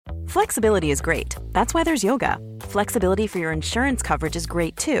Flexibility is great. That's why there's yoga. Flexibility for your insurance coverage is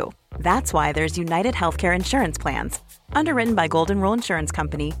great too. That's why there's United Healthcare Insurance Plans. Underwritten by Golden Rule Insurance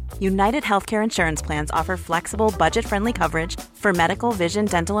Company, United Healthcare Insurance Plans offer flexible, budget-friendly coverage for medical, vision,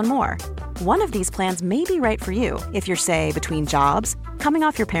 dental, and more. One of these plans may be right for you if you're, say, between jobs, coming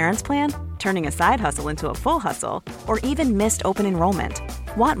off your parents' plan, turning a side hustle into a full hustle, or even missed open enrollment.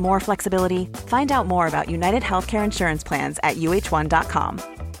 Want more flexibility? Find out more about United Healthcare Insurance Plans at uh1.com.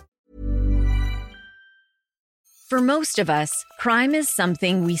 For most of us, crime is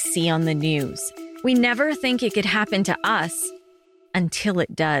something we see on the news. We never think it could happen to us until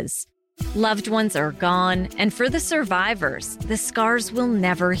it does. Loved ones are gone, and for the survivors, the scars will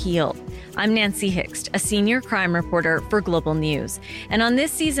never heal. I'm Nancy Hixt, a senior crime reporter for Global News. And on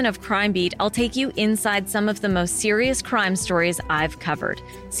this season of Crime Beat, I'll take you inside some of the most serious crime stories I've covered.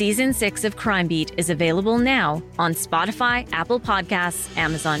 Season 6 of Crime Beat is available now on Spotify, Apple Podcasts,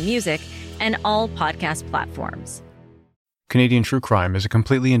 Amazon Music, and all podcast platforms. Canadian True Crime is a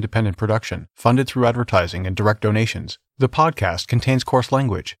completely independent production, funded through advertising and direct donations. The podcast contains coarse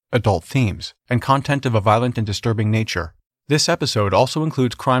language, adult themes, and content of a violent and disturbing nature. This episode also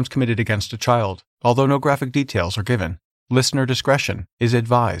includes crimes committed against a child, although no graphic details are given. Listener discretion is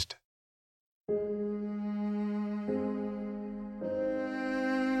advised.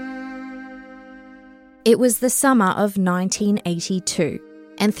 It was the summer of 1982.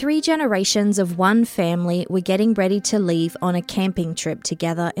 And 3 generations of one family were getting ready to leave on a camping trip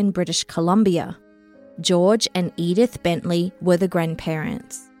together in British Columbia. George and Edith Bentley were the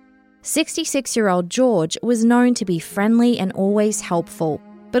grandparents. 66-year-old George was known to be friendly and always helpful,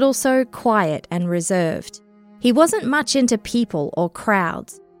 but also quiet and reserved. He wasn't much into people or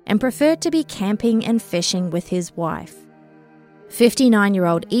crowds and preferred to be camping and fishing with his wife.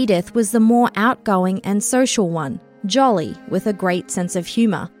 59-year-old Edith was the more outgoing and social one, jolly with a great sense of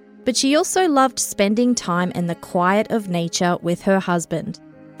humour, but she also loved spending time in the quiet of nature with her husband.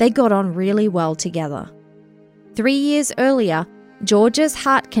 They got on really well together. 3 years earlier, George's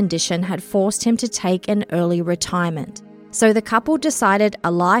heart condition had forced him to take an early retirement, so the couple decided a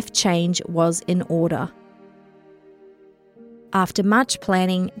life change was in order. After much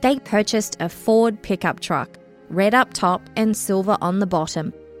planning, they purchased a Ford pickup truck, red up top and silver on the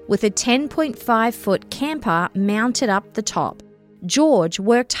bottom, with a 10.5-foot camper mounted up the top. George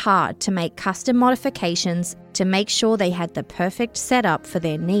worked hard to make custom modifications to make sure they had the perfect setup for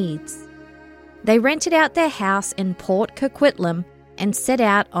their needs. They rented out their house in Port Coquitlam and set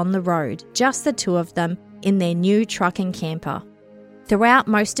out on the road, just the two of them, in their new truck and camper. Throughout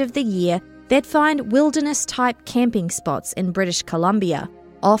most of the year, they'd find wilderness-type camping spots in British Columbia,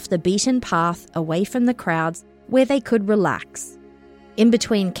 off the beaten path, away from the crowds, where they could relax. In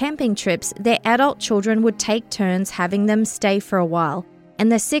between camping trips, their adult children would take turns having them stay for a while, and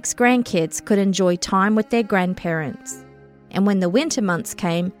the 6 grandkids could enjoy time with their grandparents. And when the winter months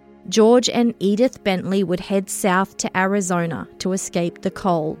came, George and Edith Bentley would head south to Arizona to escape the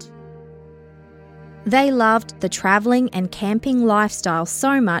cold. They loved the travelling and camping lifestyle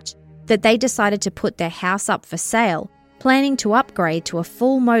so much that they decided to put their house up for sale, planning to upgrade to a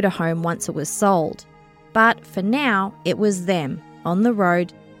full motorhome once it was sold. But for now, it was them, on the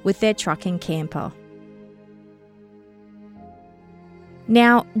road with their truck and camper.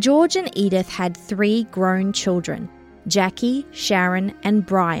 Now, George and Edith had 3 grown children, Jackie, Sharon and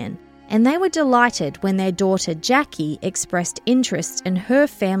Brian, and they were delighted when their daughter Jackie expressed interest in her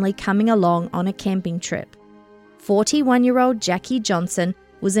family coming along on a camping trip. 41-year-old Jackie Johnson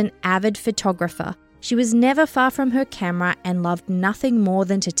was an avid photographer. She was never far from her camera and loved nothing more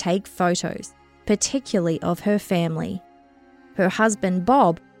than to take photos, particularly of her family. Her husband,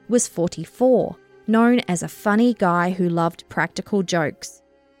 Bob, was 44, known as a funny guy who loved practical jokes.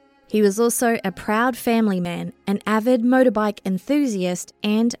 He was also a proud family man, an avid motorbike enthusiast,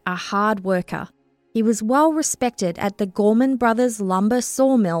 and a hard worker. He was well respected at the Gorman Brothers lumber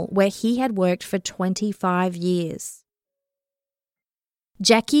sawmill where he had worked for 25 years.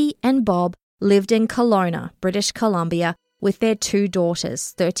 Jackie and Bob lived in Kelowna, British Columbia, with their 2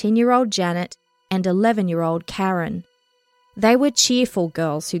 daughters, 13-year-old Janet and 11-year-old Karen. They were cheerful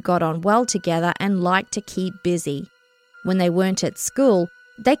girls who got on well together and liked to keep busy. When they weren't at school,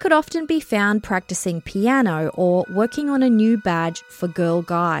 they could often be found practicing piano or working on a new badge for Girl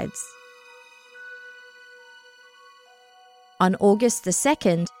Guides. On August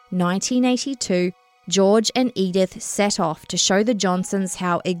 2nd, 1982, George and Edith set off to show the Johnsons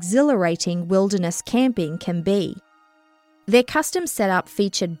how exhilarating wilderness camping can be. Their custom setup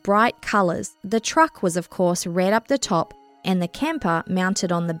featured bright colours. The truck was, of course, red up the top, and the camper,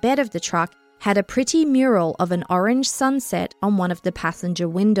 mounted on the bed of the truck, had a pretty mural of an orange sunset on one of the passenger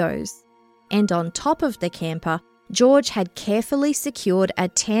windows. And on top of the camper, George had carefully secured a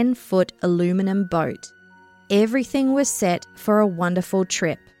 10-foot aluminum boat. Everything was set for a wonderful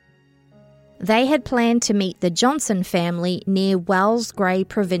trip. They had planned to meet the Johnson family near Wells Grey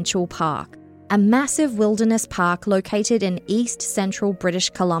Provincial Park, a massive wilderness park located in east central British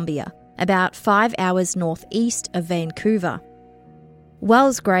Columbia, about 5 hours northeast of Vancouver.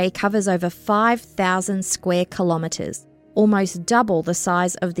 Wells Grey covers over 5,000 square kilometres, almost double the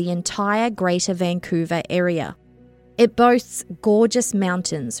size of the entire Greater Vancouver area. It boasts gorgeous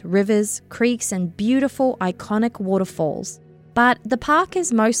mountains, rivers, creeks and beautiful iconic waterfalls, but the park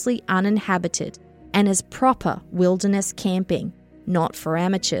is mostly uninhabited and is proper wilderness camping, not for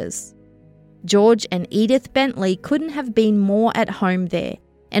amateurs. George and Edith Bentley couldn't have been more at home there,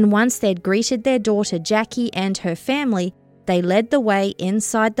 and once they'd greeted their daughter Jackie and her family, they led the way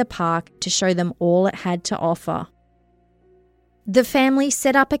inside the park to show them all it had to offer. The family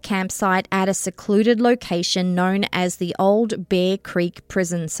set up a campsite at a secluded location known as the Old Bear Creek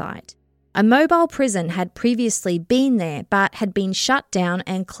prison site. A mobile prison had previously been there but had been shut down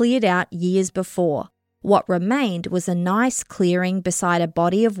and cleared out years before. What remained was a nice clearing beside a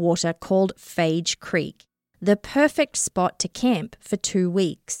body of water called Phage Creek, the perfect spot to camp for 2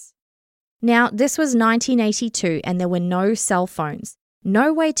 weeks. Now, this was 1982 and there were no cell phones,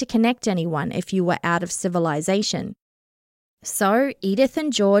 no way to connect anyone if you were out of civilization. So, Edith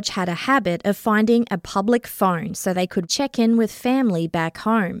and George had a habit of finding a public phone so they could check in with family back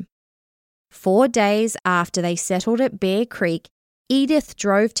home. 4 days after they settled at Bear Creek, Edith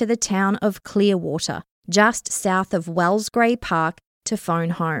drove to the town of Clearwater, just south of Wells Grey Park, to phone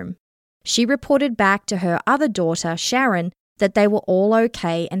home. She reported back to her other daughter, Sharon, that they were all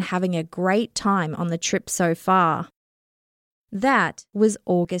okay and having a great time on the trip so far. That was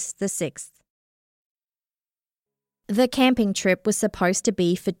August the 6th. The camping trip was supposed to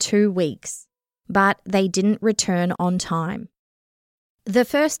be for 2 weeks, but they didn't return on time. The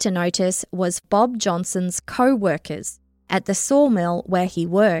first to notice was Bob Johnson's co-workers at the sawmill where he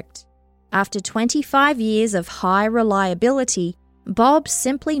worked. After 25 years of high reliability, Bob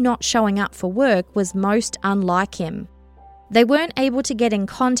simply not showing up for work was most unlike him. They weren't able to get in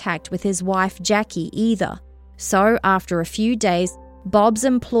contact with his wife Jackie either, so after a few days, Bob's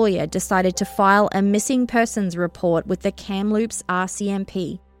employer decided to file a missing persons report with the Kamloops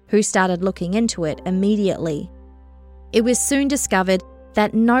RCMP, who started looking into it immediately. It was soon discovered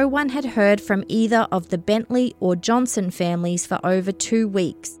that no one had heard from either of the Bentley or Johnson families for over 2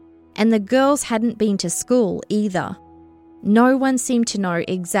 weeks, and the girls hadn't been to school either. No one seemed to know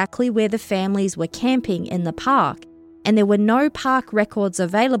exactly where the families were camping in the park, and there were no park records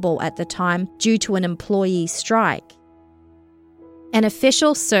available at the time due to an employee strike. An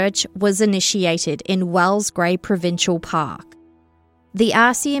official search was initiated in Wells Grey Provincial Park. The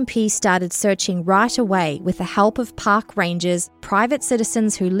RCMP started searching right away with the help of park rangers, private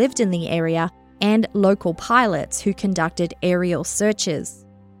citizens who lived in the area, and local pilots who conducted aerial searches.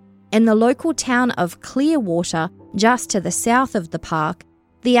 In the local town of Clearwater, just to the south of the park,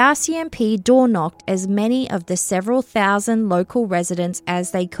 the RCMP door-knocked as many of the several thousand local residents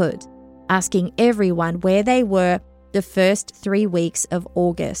as they could, asking everyone where they were the first 3 weeks of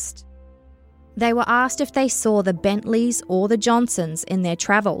August. They were asked if they saw the Bentleys or the Johnsons in their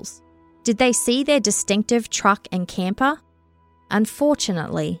travels. Did they see their distinctive truck and camper?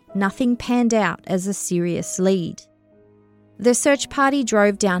 Unfortunately, nothing panned out as a serious lead. The search party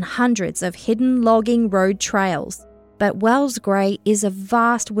drove down hundreds of hidden logging road trails, but Wells Grey is a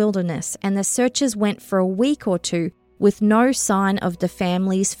vast wilderness and the searchers went for a week or two with no sign of the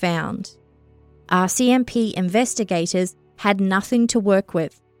families found. RCMP investigators had nothing to work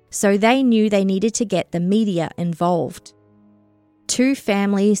with, so they knew they needed to get the media involved. 2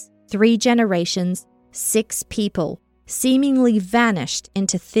 families, 3 generations, 6 people, seemingly vanished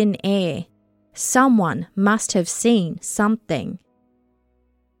into thin air. Someone must have seen something.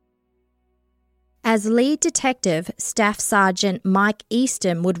 As lead detective, Staff Sergeant Mike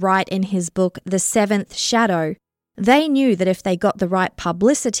Easton would write in his book The Seventh Shadow, they knew that if they got the right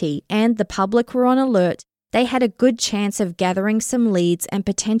publicity and the public were on alert, they had a good chance of gathering some leads and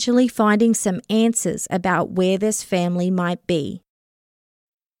potentially finding some answers about where this family might be.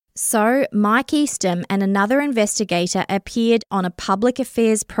 So, Mike Easton and another investigator appeared on a public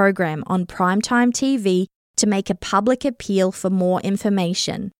affairs program on primetime TV to make a public appeal for more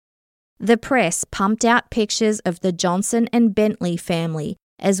information. The press pumped out pictures of the Johnson and Bentley family,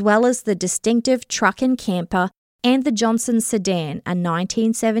 as well as the distinctive truck and camper and the Johnson sedan, a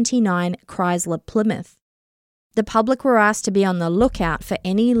 1979 Chrysler Plymouth. The public were asked to be on the lookout for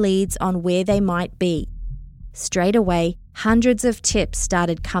any leads on where they might be. Straight away, hundreds of tips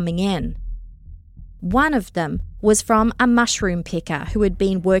started coming in. One of them was from a mushroom picker who had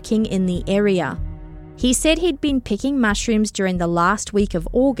been working in the area. He said he'd been picking mushrooms during the last week of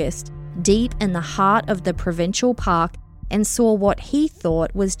August, deep in the heart of the provincial park, and saw what he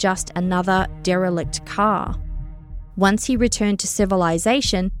thought was just another derelict car. Once he returned to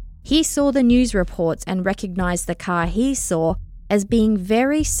civilization, he saw the news reports and recognized the car he saw as being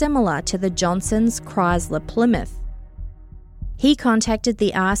very similar to the Johnson's Chrysler Plymouth. He contacted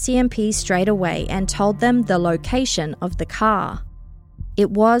the RCMP straight away and told them the location of the car. It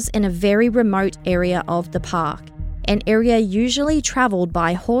was in a very remote area of the park, an area usually travelled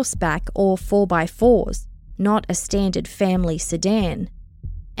by horseback or 4x4s, not a standard family sedan.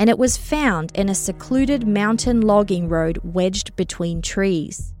 And it was found in a secluded mountain logging road wedged between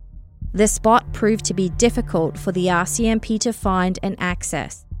trees. The spot proved to be difficult for the RCMP to find and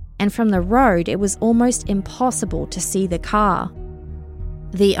access, and from the road it was almost impossible to see the car.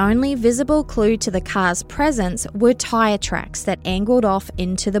 The only visible clue to the car's presence were tyre tracks that angled off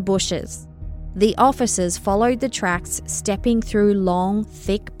into the bushes. The officers followed the tracks, stepping through long,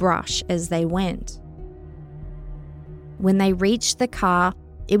 thick brush as they went. When they reached the car,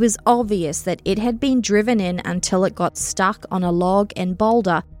 it was obvious that it had been driven in until it got stuck on a log and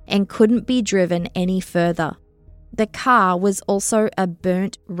boulder and couldn't be driven any further. The car was also a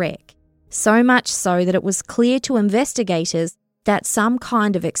burnt wreck, so much so that it was clear to investigators that some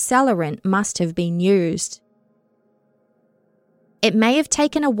kind of accelerant must have been used. It may have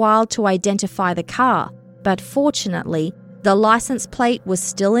taken a while to identify the car, but fortunately, the license plate was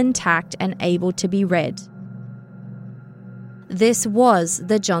still intact and able to be read. This was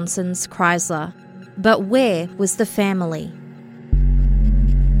the Johnson's Chrysler, but where was the family?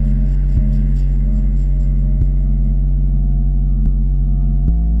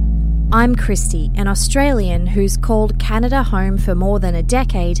 I'm Christy, an Australian who's called Canada home for more than a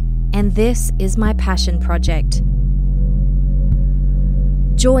decade, and this is my passion project.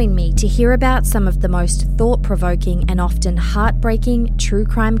 Join me to hear about some of the most thought-provoking and often heartbreaking true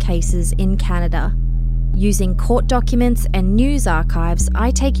crime cases in Canada. Using court documents and news archives,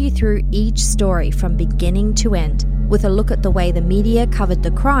 I take you through each story from beginning to end, with a look at the way the media covered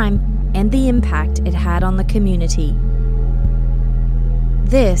the crime and the impact it had on the community.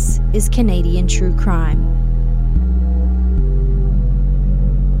 This is Canadian True Crime.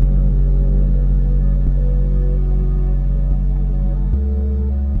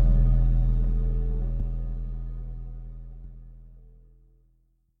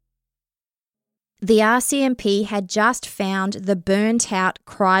 The RCMP had just found the burnt-out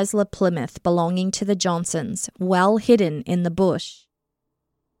Chrysler Plymouth belonging to the Johnsons, well hidden in the bush.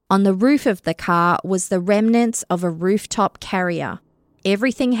 On the roof of the car was the remnants of a rooftop carrier.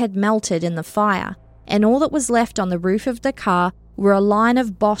 Everything had melted in the fire, and all that was left on the roof of the car were a line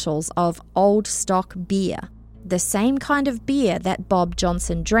of bottles of old stock beer, the same kind of beer that Bob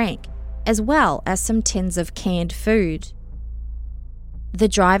Johnson drank, as well as some tins of canned food. The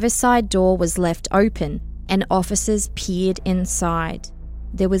driver's side door was left open, and officers peered inside.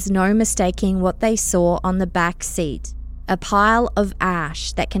 There was no mistaking what they saw on the back seat, a pile of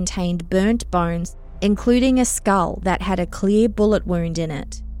ash that contained burnt bones, including a skull that had a clear bullet wound in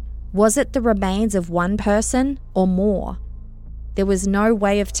it. Was it the remains of one person or more? There was no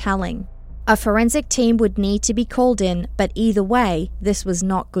way of telling. A forensic team would need to be called in, but either way, this was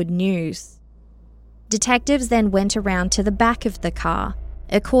not good news. Detectives then went around to the back of the car.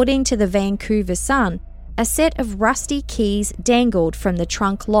 According to the Vancouver Sun, a set of rusty keys dangled from the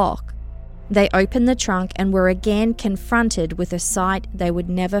trunk lock. They opened the trunk and were again confronted with a sight they would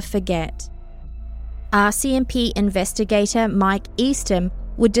never forget. RCMP investigator Mike Eastham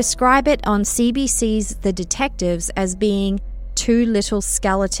would describe it on CBC's The Detectives as being two little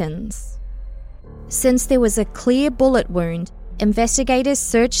skeletons. Since there was a clear bullet wound, investigators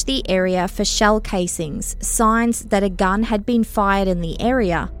searched the area for shell casings, signs that a gun had been fired in the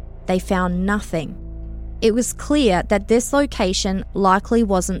area. They found nothing. It was clear that this location likely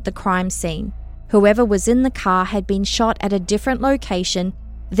wasn't the crime scene. Whoever was in the car had been shot at a different location,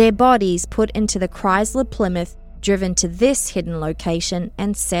 their bodies put into the Chrysler Plymouth, driven to this hidden location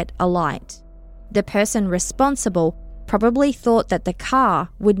and set alight. The person responsible probably thought that the car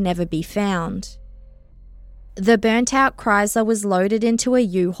would never be found. The burnt-out Chrysler was loaded into a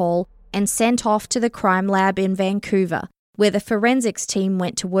U-Haul and sent off to the crime lab in Vancouver, where the forensics team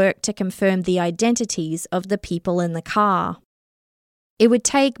went to work to confirm the identities of the people in the car. It would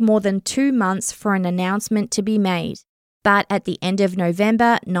take more than 2 months for an announcement to be made, but at the end of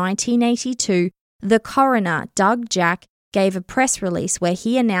November 1982, the coroner, Doug Jack, gave a press release where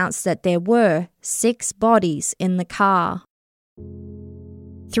he announced that there were 6 bodies in the car.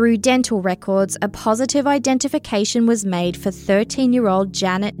 Through dental records, a positive identification was made for 13-year-old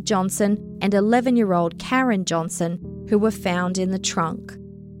Janet Johnson and 11-year-old Karen Johnson, who were found in the trunk.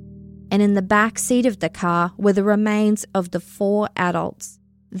 And in the back seat of the car were the remains of the 4 adults.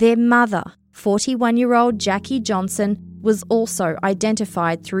 Their mother, 41-year-old Jackie Johnson, was also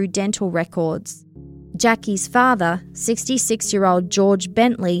identified through dental records. Jackie's father, 66-year-old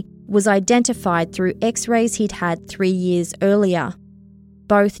Johnson-Bentley, was identified through x-rays he'd had 3 years earlier.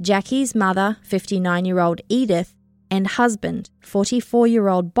 Both Jackie's mother, 59-year-old Edith, and husband,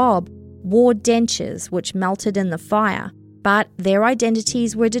 44-year-old Bob, wore dentures which melted in the fire, but their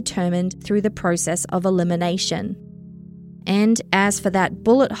identities were determined through the process of elimination. And as for that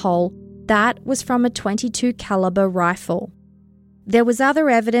bullet hole, that was from a .22 caliber rifle. There was other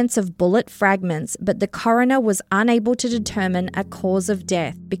evidence of bullet fragments, but the coroner was unable to determine a cause of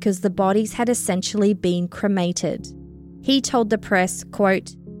death because the bodies had essentially been cremated. He told the press,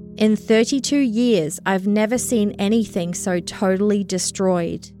 quote, "In 32 years, I've never seen anything so totally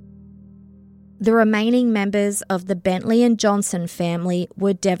destroyed." The remaining members of the Bentley and Johnson family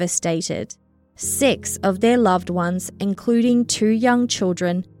were devastated. 6 of their loved ones, including 2 young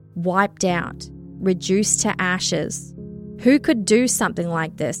children, wiped out, reduced to ashes. Who could do something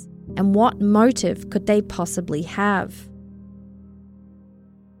like this, and what motive could they possibly have?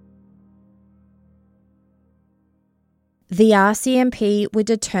 The RCMP were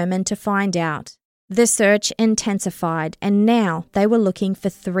determined to find out. The search intensified, and now they were looking for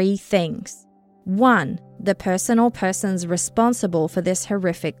 3 things. 1. The person or persons responsible for this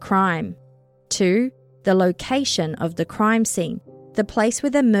horrific crime. 2. The location of the crime scene, the place where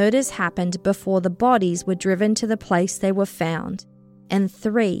the murders happened before the bodies were driven to the place they were found. And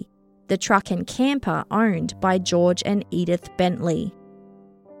 3. The truck and camper owned by George and Edith Bentley.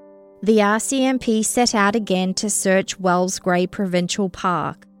 The RCMP set out again to search Wellsgrey Provincial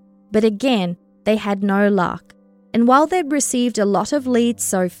Park, but again they had no luck. And while they'd received a lot of leads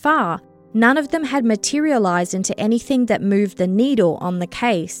so far, none of them had materialised into anything that moved the needle on the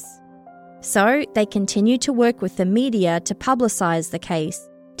case. So they continued to work with the media to publicise the case,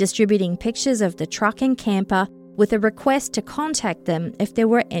 distributing pictures of the truck and camper with a request to contact them if there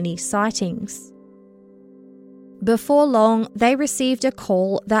were any sightings. Before long, they received a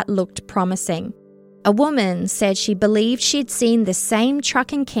call that looked promising. A woman said she believed she'd seen the same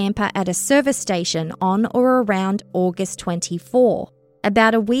truck and camper at a service station on or around August 24,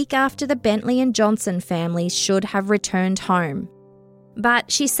 about a week after the Bentley and Johnson families should have returned home.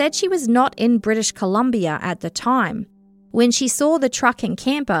 But she said she was not in British Columbia at the time. When she saw the truck and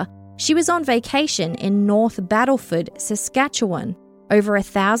camper, she was on vacation in North Battleford, Saskatchewan, over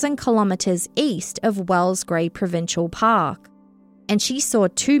 1,000 kilometres east of Wellsgrey Provincial Park. And she saw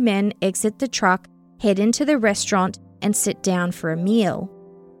 2 men exit the truck, head into the restaurant and sit down for a meal.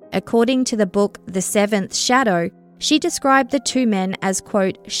 According to the book The Seventh Shadow, she described the 2 men as,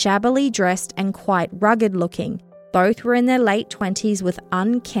 quote, shabbily dressed and quite rugged looking. Both were in their late 20s with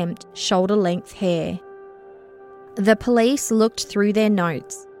unkempt, shoulder-length hair. The police looked through their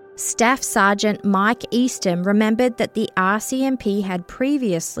notes. Staff Sergeant Mike Easton remembered that the RCMP had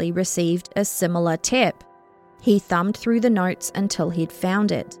previously received a similar tip. He thumbed through the notes until he'd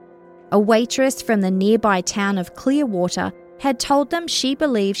found it. A waitress from the nearby town of Clearwater had told them she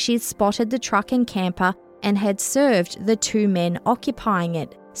believed she'd spotted the truck and camper and had served the 2 men occupying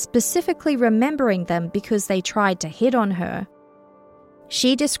it, specifically remembering them because they tried to hit on her.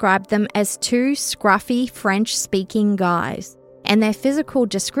 She described them as 2 scruffy French-speaking guys, and their physical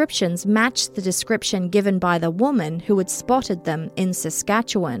descriptions matched the description given by the woman who had spotted them in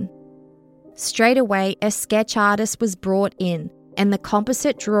Saskatchewan. Straight away, a sketch artist was brought in, and the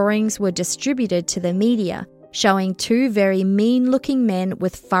composite drawings were distributed to the media, showing 2 very mean-looking men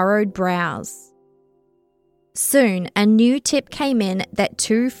with furrowed brows. Soon, a new tip came in that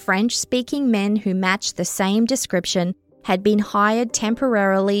 2 French-speaking men who matched the same description had been hired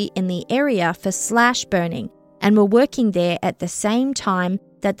temporarily in the area for slash burning and were working there at the same time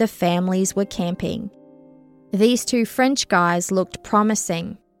that the families were camping. These 2 French guys looked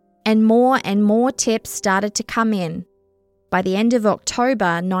promising, and more tips started to come in. By the end of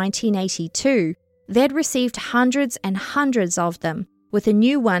October 1982, they'd received hundreds and hundreds of them, with a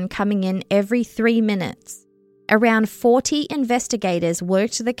new one coming in every 3 minutes. Around 40 investigators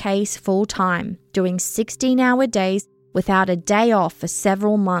worked the case full-time, doing 16-hour days without a day off for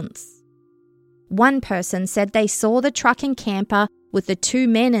several months. One person said they saw the truck and camper with the 2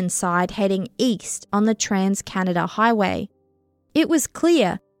 men inside heading east on the Trans-Canada Highway. It was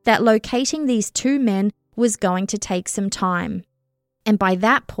clear that locating these two men was going to take some time. And by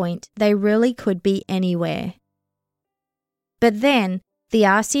that point, they really could be anywhere. But then, the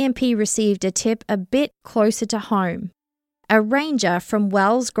RCMP received a tip a bit closer to home. A ranger from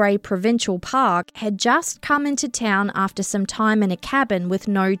Wells Grey Provincial Park had just come into town after some time in a cabin with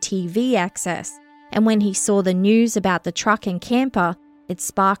no TV access, and when he saw the news about the truck and camper, it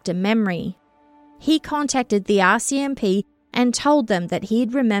sparked a memory. He contacted the RCMP and told them that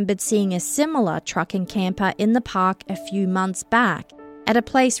he'd remembered seeing a similar truck and camper in the park a few months back at a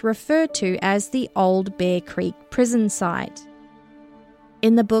place referred to as the Old Bear Creek prison site.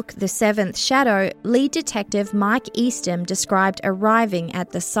 In the book The Seventh Shadow, lead detective Mike Eastham described arriving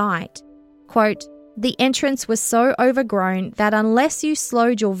at the site. Quote, "The entrance was so overgrown that unless you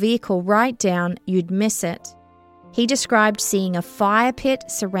slowed your vehicle right down, you'd miss it." He described seeing a fire pit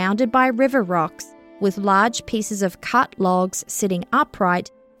surrounded by river rocks with large pieces of cut logs sitting upright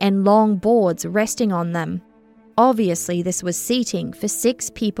and long boards resting on them. Obviously, this was seating for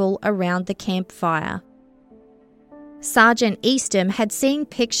 6 people around the campfire. Sergeant Eastham had seen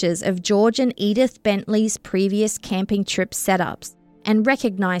pictures of George and Edith Bentley's previous camping trip setups and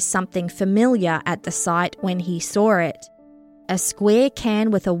recognised something familiar at the site when he saw it. A square can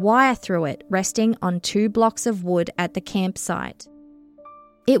with a wire through it resting on 2 blocks of wood at the campsite.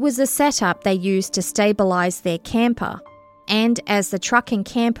 It was a setup they used to stabilise their camper, and as the truck and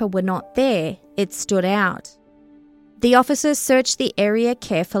camper were not there, it stood out. The officers searched the area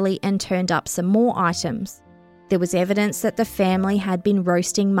carefully and turned up some more items. There was evidence that the family had been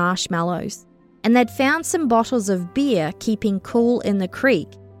roasting marshmallows, and they'd found some bottles of beer keeping cool in the creek,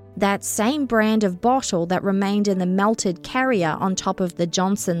 that same brand of bottle that remained in the melted carrier on top of the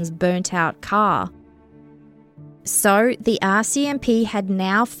Johnsons' burnt-out car. So the RCMP had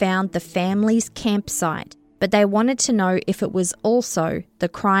now found the family's campsite, but they wanted to know if it was also the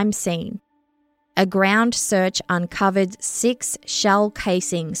crime scene. A ground search uncovered 6 shell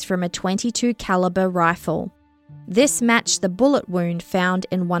casings from a .22 caliber rifle. This matched the bullet wound found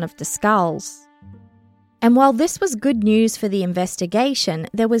in one of the skulls. And while this was good news for the investigation,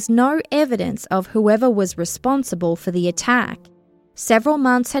 there was no evidence of whoever was responsible for the attack. Several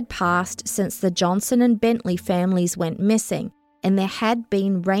months had passed since the Johnson and Bentley families went missing, and there had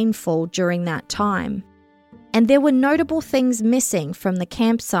been rainfall during that time. And there were notable things missing from the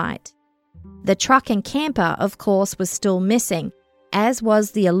campsite. The truck and camper, of course, was still missing, as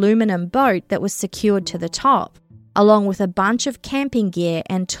was the aluminum boat that was secured to the top, along with a bunch of camping gear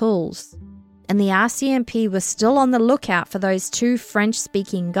and tools. And the RCMP was still on the lookout for those 2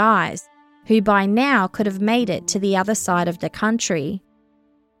 French-speaking guys, who by now could have made it to the other side of the country.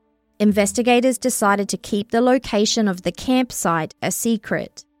 Investigators decided to keep the location of the campsite a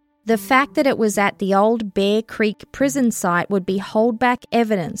secret. The fact that it was at the Old Bear Creek prison site would be holdback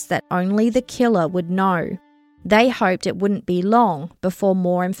evidence that only the killer would know. They hoped it wouldn't be long before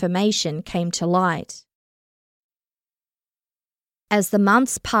more information came to light. As the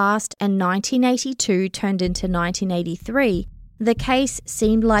months passed and 1982 turned into 1983, the case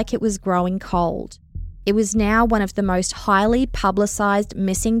seemed like it was growing cold. It was now one of the most highly publicised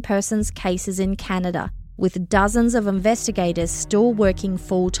missing persons cases in Canada, with dozens of investigators still working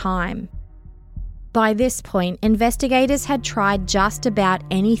full-time. By this point, investigators had tried just about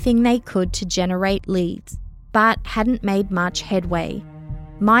anything they could to generate leads, but hadn't made much headway.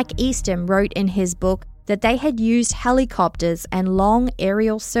 Mike Eastham wrote in his book that they had used helicopters and long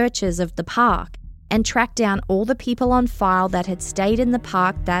aerial searches of the park and tracked down all the people on file that had stayed in the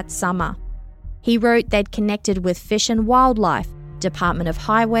park that summer. He wrote they'd connected with Fish and Wildlife, Department of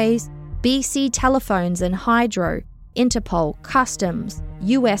Highways, BC Telephones and Hydro, Interpol, Customs,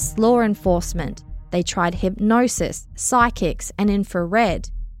 US law enforcement. They tried hypnosis, psychics and infrared.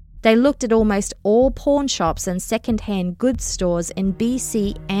 They looked at almost all pawn shops and second-hand goods stores in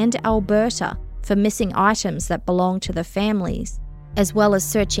BC and Alberta for missing items that belonged to the families, as well as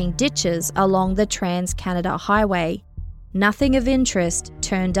searching ditches along the Trans-Canada Highway. Nothing of interest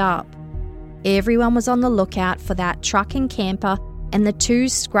turned up. Everyone was on the lookout for that truck and camper and the 2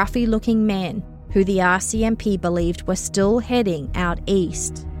 scruffy-looking men who the RCMP believed were still heading out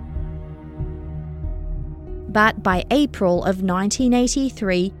east. But by April of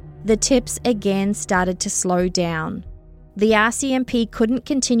 1983, the tips again started to slow down. The RCMP couldn't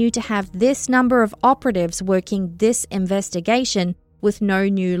continue to have this number of operatives working this investigation with no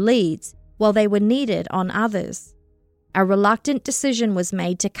new leads, while they were needed on others. A reluctant decision was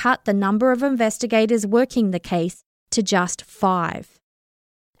made to cut the number of investigators working the case to just 5.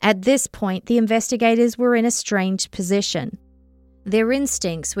 At this point, the investigators were in a strange position. Their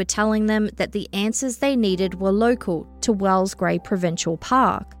instincts were telling them that the answers they needed were local to Wells Grey Provincial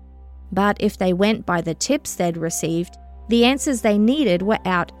Park. But if they went by the tips they'd received, the answers they needed were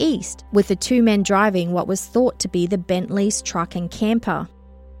out east, with the two men driving what was thought to be the Bentley's truck and camper.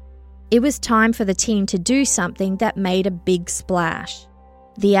 It was time for the team to do something that made a big splash.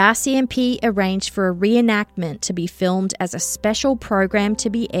 The RCMP arranged for a reenactment to be filmed as a special program to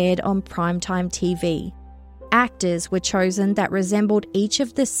be aired on primetime TV. Actors were chosen that resembled each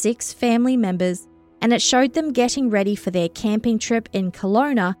of the 6 family members, and it showed them getting ready for their camping trip in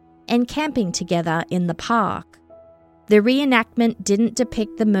Kelowna and camping together in the park. The reenactment didn't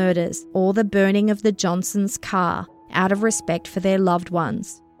depict the murders or the burning of the Johnsons' car out of respect for their loved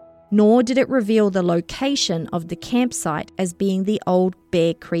ones, nor did it reveal the location of the campsite as being the old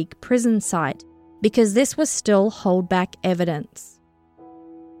Bear Creek prison site, because this was still holdback evidence.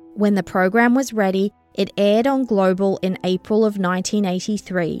 When the program was ready, it aired on Global in April of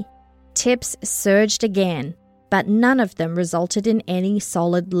 1983. Tips surged again, but none of them resulted in any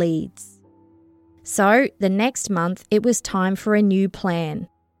solid leads. So, the next month, it was time for a new plan.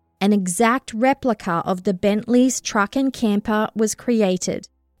 An exact replica of the Bentley's truck and camper was created,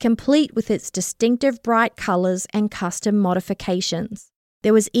 complete with its distinctive bright colours and custom modifications.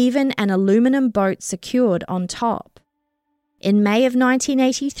 There was even an aluminum boat secured on top. In May of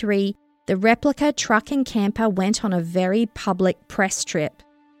 1983, the replica truck and camper went on a very public press trip.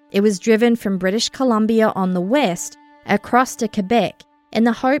 It was driven from British Columbia on the west across to Quebec in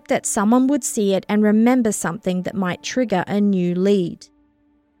the hope that someone would see it and remember something that might trigger a new lead.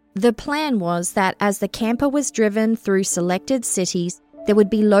 The plan was that as the camper was driven through selected cities, there would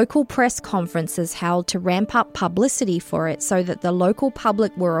be local press conferences held to ramp up publicity for it so that the local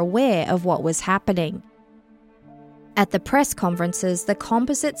public were aware of what was happening. At the press conferences, the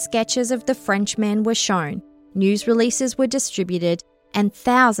composite sketches of the Frenchman were shown, news releases were distributed, and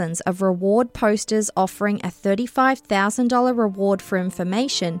thousands of reward posters offering a $35,000 reward for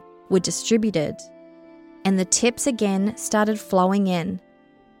information were distributed. And the tips again started flowing in.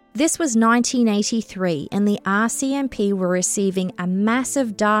 This was 1983, and the RCMP were receiving a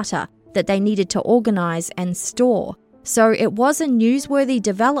massive data that they needed to organise and store, so it was a newsworthy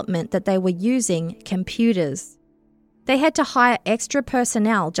development that they were using computers. They had to hire extra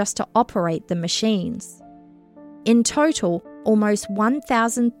personnel just to operate the machines. In total, almost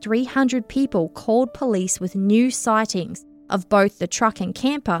 1,300 people called police with new sightings of both the truck and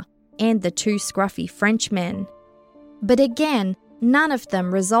camper and the 2 scruffy Frenchmen. But again, none of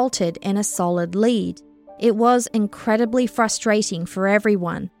them resulted in a solid lead. It was incredibly frustrating for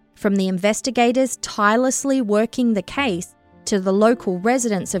everyone, from the investigators tirelessly working the case to the local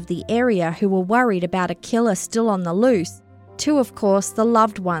residents of the area who were worried about a killer still on the loose, to, of course, the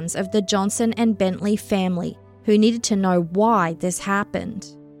loved ones of the Johnson and Bentley family who needed to know why this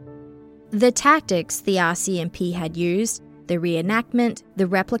happened. The tactics the RCMP had used, the reenactment, the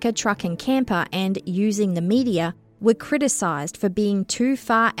replica truck and camper, and using the media, were criticised for being too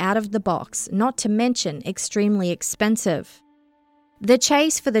far out of the box, not to mention extremely expensive. The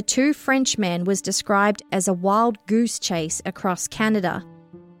chase for the 2 Frenchmen was described as a wild goose chase across Canada.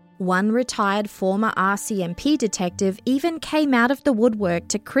 One retired former RCMP detective even came out of the woodwork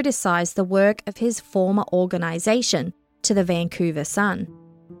to criticise the work of his former organisation to the Vancouver Sun,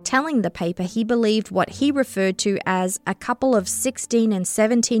 telling the paper he believed what he referred to as a couple of 16 and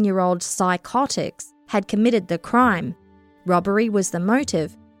 17-year-old psychotics had committed the crime. Robbery was the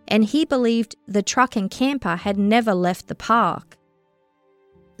motive, and he believed the truck and camper had never left the park.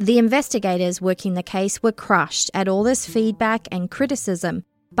 The investigators working the case were crushed at all this feedback and criticism,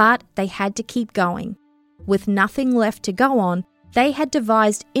 but they had to keep going. With nothing left to go on, they had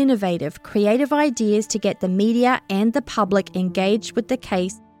devised innovative, creative ideas to get the media and the public engaged with the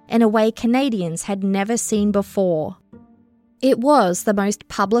case in a way Canadians had never seen before. It was the most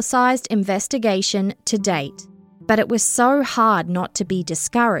publicised investigation to date, but it was so hard not to be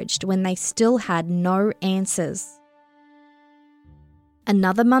discouraged when they still had no answers.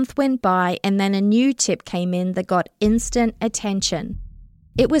 Another month went by, and then a new tip came in that got instant attention.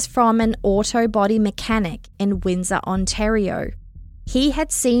 It was from an auto body mechanic in Windsor, Ontario. He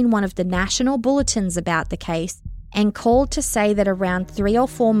had seen one of the national bulletins about the case and called to say that around 3 or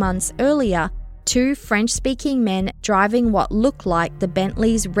 4 months earlier, 2 French-speaking men driving what looked like the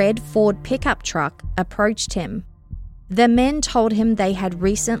Bentley's red Ford pickup truck approached him. The men told him they had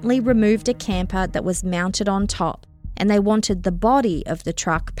recently removed a camper that was mounted on top, and they wanted the body of the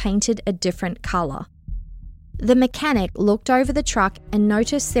truck painted a different colour. The mechanic looked over the truck and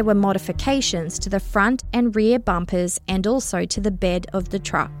noticed there were modifications to the front and rear bumpers and also to the bed of the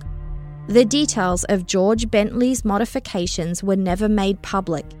truck. The details of George Bentley's modifications were never made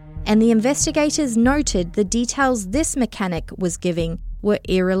public, and the investigators noted the details this mechanic was giving were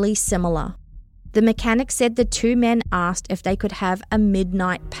eerily similar. The mechanic said the two men asked if they could have a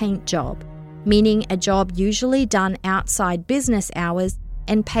midnight paint job, meaning a job usually done outside business hours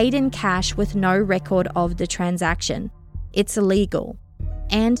and paid in cash with no record of the transaction. It's illegal.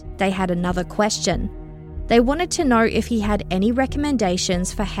 And they had another question. They wanted to know if he had any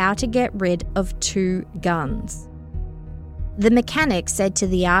recommendations for how to get rid of 2 guns. The mechanic said to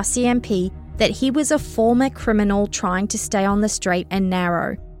the RCMP that he was a former criminal trying to stay on the straight and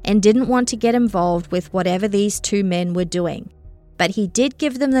narrow and didn't want to get involved with whatever these 2 men were doing. But he did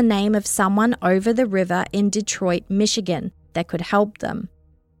give them the name of someone over the river in Detroit, Michigan that could help them.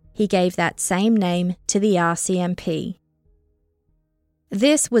 He gave that same name to the RCMP.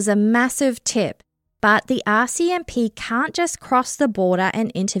 This was a massive tip, but the RCMP can't just cross the border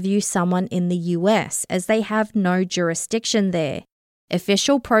and interview someone in the US, as they have no jurisdiction there.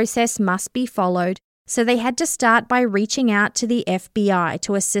 Official process must be followed, so they had to start by reaching out to the FBI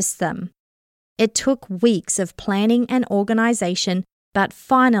to assist them. It took weeks of planning and organization, but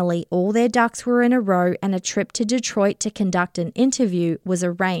finally all their ducks were in a row and a trip to Detroit to conduct an interview was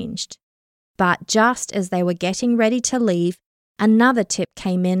arranged. But just as they were getting ready to leave, another tip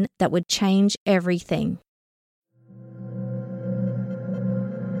came in that would change everything.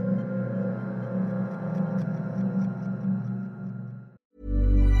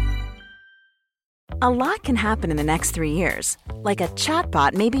 A lot can happen in the next 3 years. Like a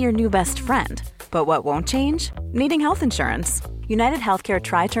chatbot may be your new best friend. But what won't change? Needing health insurance. United Healthcare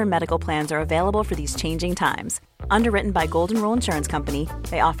Tri-Term Medical Plans are available for these changing times. Underwritten by Golden Rule Insurance Company,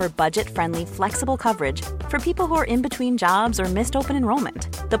 they offer budget-friendly, flexible coverage for people who are in between jobs or missed open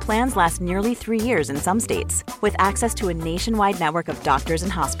enrollment. The plans last nearly 3 years in some states, with access to a nationwide network of doctors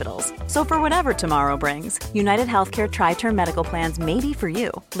and hospitals. So for whatever tomorrow brings, United Healthcare Tri-Term Medical Plans may be for you.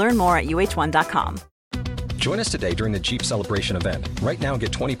 Learn more at uh1.com. Join us today during the Jeep Celebration event. Right now, get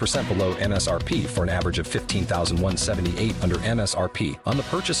 20% below MSRP for an average of $15,178 under MSRP on the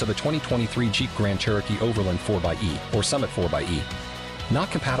purchase of a 2023 Jeep Grand Cherokee Overland 4xE or Summit 4xE. Not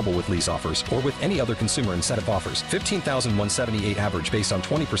compatible with lease offers or with any other consumer incentive offers. $15,178 average based on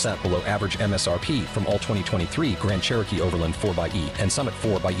 20% below average MSRP from all 2023 Grand Cherokee Overland 4xE and Summit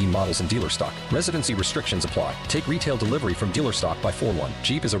 4xE models in dealer stock. Residency restrictions apply. Take retail delivery from dealer stock by 4/1.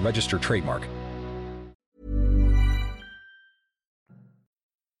 Jeep is a registered trademark.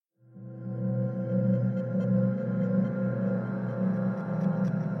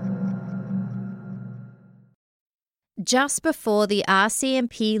 Just before the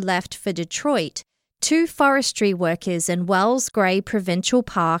RCMP left for Detroit, 2 forestry workers in Wells Gray Provincial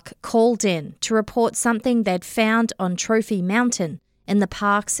Park called in to report something they'd found on Trophy Mountain in the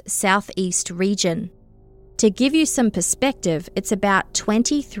park's southeast region. To give you some perspective, it's about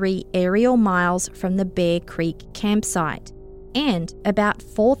 23 aerial miles from the Bear Creek campsite and about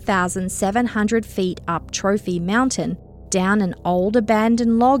 4,700 feet up Trophy Mountain, down an old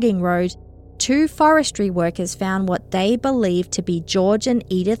abandoned logging road. 2 forestry workers found what they believed to be George and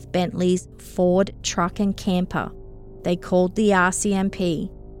Edith Bentley's Ford truck and camper. They called the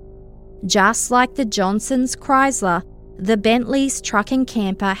RCMP. Just like the Johnson's Chrysler, the Bentley's truck and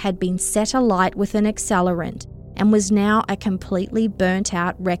camper had been set alight with an accelerant and was now a completely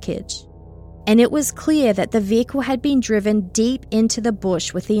burnt-out wreckage. And it was clear that the vehicle had been driven deep into the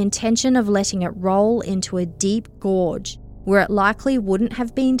bush with the intention of letting it roll into a deep gorge, where it likely wouldn't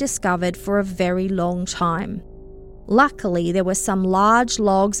have been discovered for a very long time. Luckily, there were some large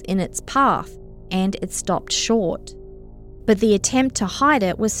logs in its path, and it stopped short. But the attempt to hide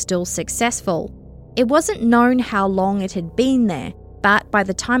it was still successful. It wasn't known how long it had been there, but by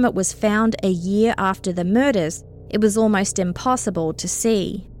the time it was found a year after the murders, it was almost impossible to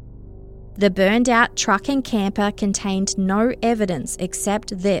see. The burned-out truck and camper contained no evidence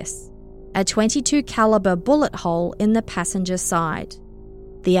except this: a .22 caliber bullet hole in the passenger side.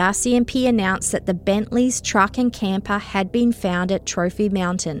 The RCMP announced that the Bentley's truck and camper had been found at Trophy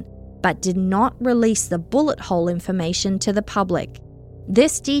Mountain, but did not release the bullet hole information to the public.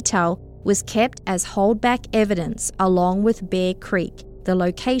 This detail was kept as holdback evidence along with Bear Creek, the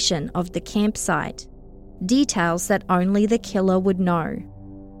location of the campsite. Details that only the killer would know.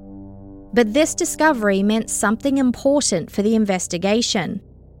 But this discovery meant something important for the investigation.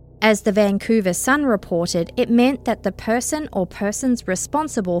 As the Vancouver Sun reported, it meant that the person or persons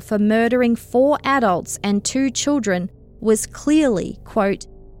responsible for murdering 4 adults and 2 children was clearly, quote,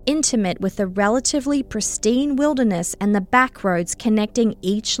 intimate with the relatively pristine wilderness and the back roads connecting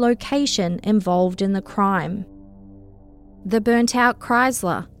each location involved in the crime. The burnt-out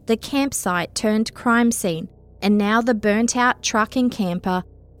Chrysler, the campsite turned crime scene, and now the burnt-out truck and camper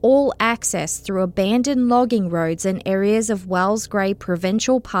all accessed through abandoned logging roads and areas of Wells Grey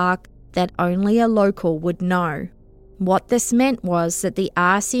Provincial Park that only a local would know. What this meant was that the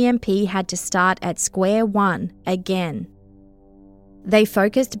RCMP had to start at square one again. They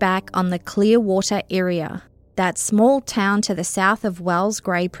focused back on the Clearwater area, that small town to the south of Wells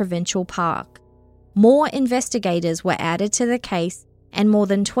Grey Provincial Park. More investigators were added to the case, and more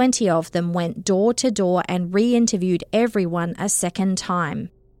than 20 of them went door to door and re-interviewed everyone a second time.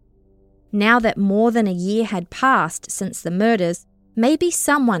 Now that more than a year had passed since the murders, maybe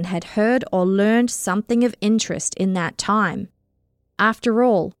someone had heard or learned something of interest in that time. After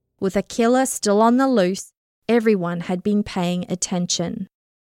all, with a killer still on the loose, everyone had been paying attention.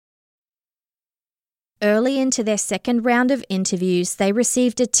 Early into their second round of interviews, they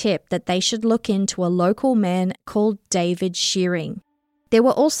received a tip that they should look into a local man called David Shearing. There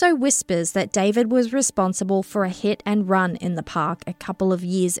were also whispers that David was responsible for a hit and run in the park a couple of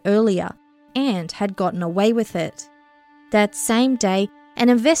years earlier and had gotten away with it. That same day, an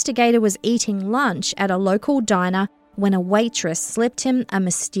investigator was eating lunch at a local diner when a waitress slipped him a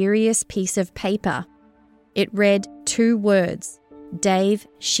mysterious piece of paper. It read 2 words, Dave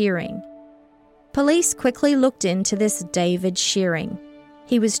Shearing. Police quickly looked into this David Shearing.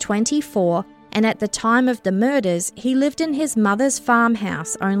 He was 24, and at the time of the murders, he lived in his mother's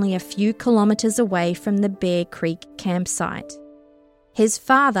farmhouse only a few kilometres away from the Bear Creek campsite. His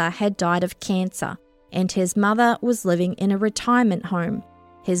father had died of cancer, and his mother was living in a retirement home.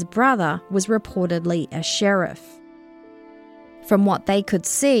 His brother was reportedly a sheriff. From what they could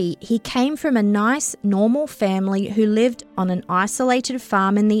see, he came from a nice, normal family who lived on an isolated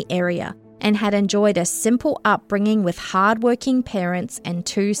farm in the area and had enjoyed a simple upbringing with hard-working parents and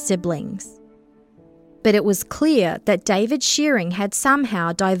 2 siblings. But it was clear that David Shearing had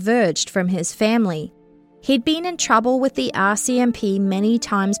somehow diverged from his family. He'd been in trouble with the RCMP many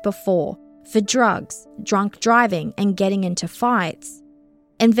times before for drugs, drunk driving, and getting into fights.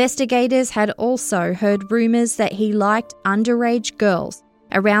 Investigators had also heard rumours that he liked underage girls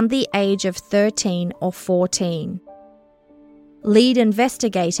around the age of 13 or 14. Lead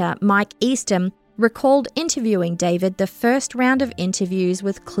investigator Mike Eastham recalled interviewing David the first round of interviews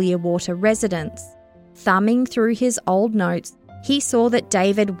with Clearwater residents. Thumbing through his old notes, he saw that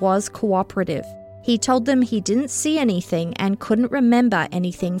David was cooperative. He told them he didn't see anything and couldn't remember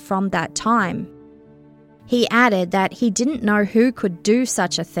anything from that time. He added that he didn't know who could do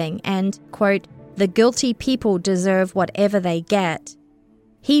such a thing and, quote, the guilty people deserve whatever they get.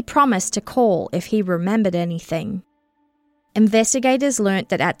 He promised to call if he remembered anything. Investigators learnt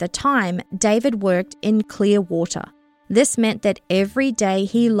that at the time, David worked in Clearwater. This meant that every day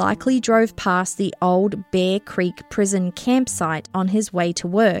he likely drove past the old Bear Creek prison campsite on his way to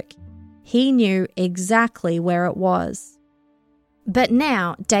work. He knew exactly where it was. But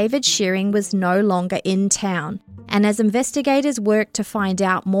now, David Shearing was no longer in town, and as investigators worked to find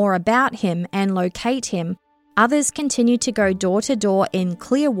out more about him and locate him, others continued to go door to door in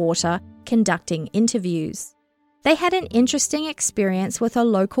Clearwater conducting interviews. They had an interesting experience with a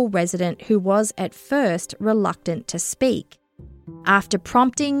local resident who was at first reluctant to speak. After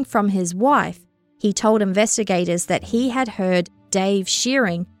prompting from his wife, he told investigators that he had heard Dave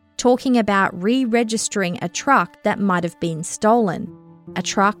Shearing talking about re-registering a truck that might have been stolen, a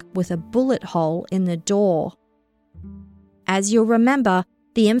truck with a bullet hole in the door. As you'll remember,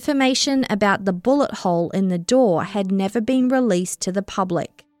 the information about the bullet hole in the door had never been released to the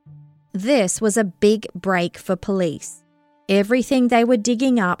public. This was a big break for police. Everything they were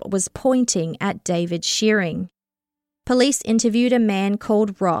digging up was pointing at David Shearing. Police interviewed a man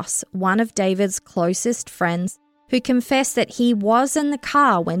called Ross, one of David's closest friends, who confessed that he was in the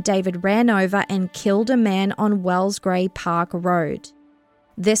car when David ran over and killed a man on Wells Grey Park Road.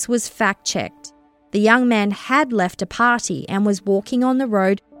 This was fact-checked. The young man had left a party and was walking on the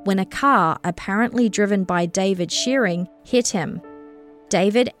road when a car, apparently driven by David Shearing, hit him.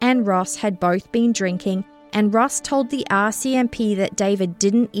 David and Ross had both been drinking, and Ross told the RCMP that David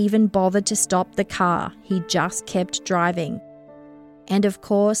didn't even bother to stop the car, he just kept driving. And of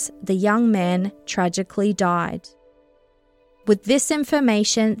course, the young man tragically died. With this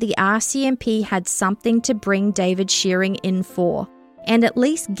information, the RCMP had something to bring David Shearing in for, and at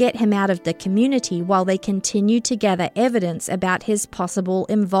least get him out of the community while they continued to gather evidence about his possible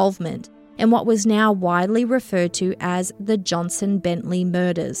involvement in what was now widely referred to as the Johnson-Bentley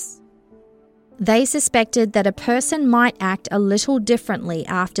murders. They suspected that a person might act a little differently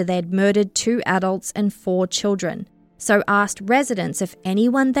after they'd murdered 2 adults and 4 children, so asked residents if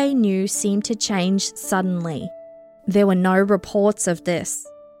anyone they knew seemed to change suddenly. There were no reports of this.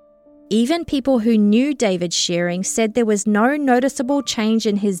 Even people who knew David Shearing said there was no noticeable change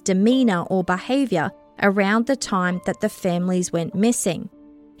in his demeanour or behaviour around the time that the families went missing.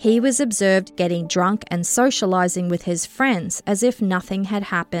 He was observed getting drunk and socialising with his friends as if nothing had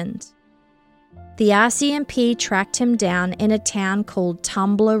happened. The RCMP tracked him down in a town called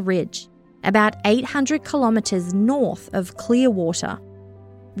Tumbler Ridge, about 800 kilometres north of Clearwater.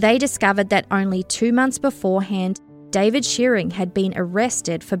 They discovered that only 2 months beforehand, David Shearing had been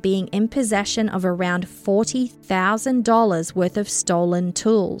arrested for being in possession of around $40,000 worth of stolen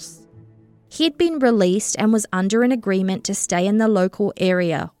tools. He had been released and was under an agreement to stay in the local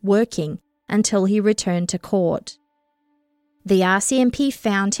area, working, until he returned to court. The RCMP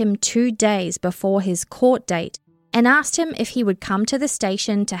found him 2 days before his court date and asked him if he would come to the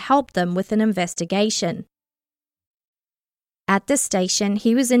station to help them with an investigation. At the station,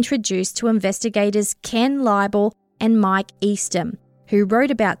 he was introduced to investigators Ken Leibel and Mike Eastham, who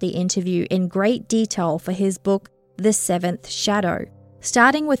wrote about the interview in great detail for his book, The Seventh Shadow,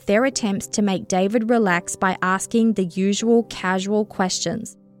 starting with their attempts to make David relax by asking the usual casual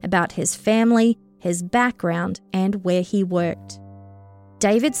questions about his family, his background, and where he worked.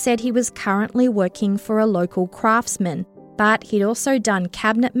 David said he was currently working for a local craftsman, but he'd also done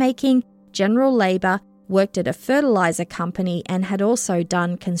cabinet making, general labour, worked at a fertiliser company, and had also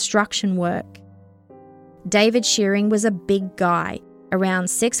done construction work. David Shearing was a big guy, around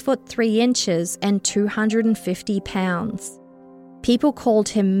 6'3" and 250 pounds. People called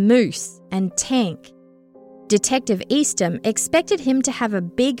him Moose and Tank. Detective Eastham expected him to have a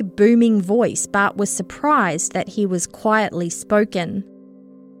big booming voice but was surprised that he was quietly spoken.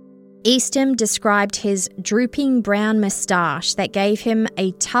 Eastham described his drooping brown moustache that gave him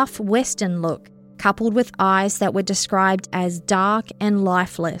a tough Western look, coupled with eyes that were described as dark and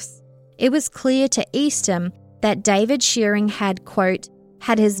lifeless. It was clear to Eastham that David Shearing had, quote,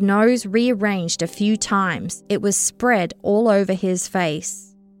 had his nose rearranged a few times. It was spread all over his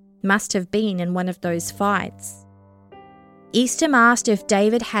face. Must have been in one of those fights. Eastham asked if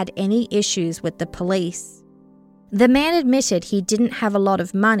David had any issues with the police. The man admitted he didn't have a lot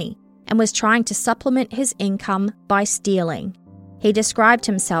of money and was trying to supplement his income by stealing. He described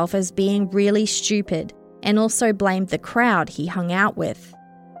himself as being really stupid and also blamed the crowd he hung out with.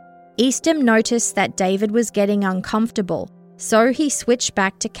 Eastham noticed that David was getting uncomfortable, so he switched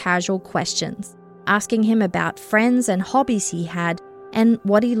back to casual questions, asking him about friends and hobbies he had and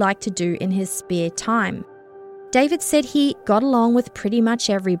what he liked to do in his spare time. David said he got along with pretty much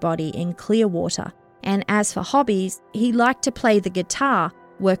everybody in Clearwater, and as for hobbies, he liked to play the guitar,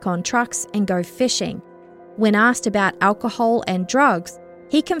 work on trucks, and go fishing. When asked about alcohol and drugs,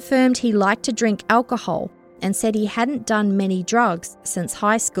 he confirmed he liked to drink alcohol and said he hadn't done many drugs since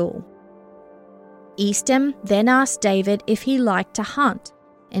high school. Eastham then asked David if he liked to hunt,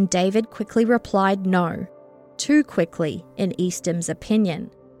 and David quickly replied no. Too quickly, in Eastham's opinion.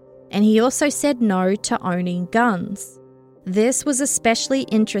 And he also said no to owning guns. This was especially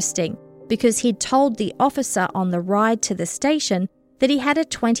interesting because he'd told the officer on the ride to the station that he had a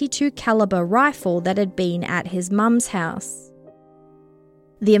 .22 caliber rifle that had been at his mum's house.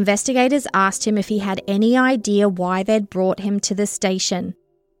 The investigators asked him if he had any idea why they'd brought him to the station.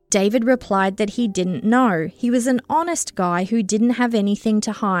 David replied that he didn't know. He was an honest guy who didn't have anything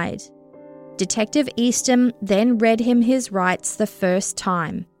to hide. Detective Eastham then read him his rights the first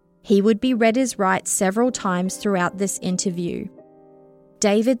time. He would be read his rights several times throughout this interview.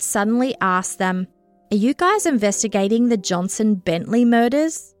 David suddenly asked them, "Are you guys investigating the Johnson-Bentley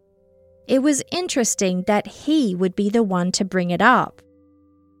murders?" It was interesting that he would be the one to bring it up.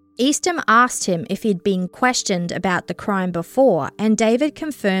 Eastham asked him if he'd been questioned about the crime before, and David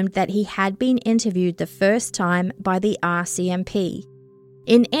confirmed that he had been interviewed the first time by the RCMP.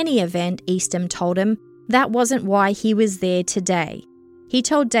 In any event, Eastham told him, that wasn't why he was there today. He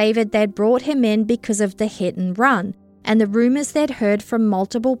told David they'd brought him in because of the hit and run, and the rumours they'd heard from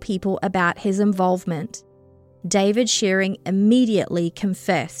multiple people about his involvement. David Shearing immediately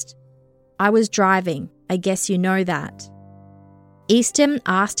confessed. "I was driving. I guess you know that." Eastham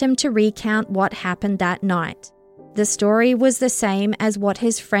asked him to recount what happened that night. The story was the same as what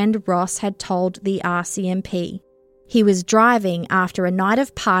his friend Ross had told the RCMP. He was driving after a night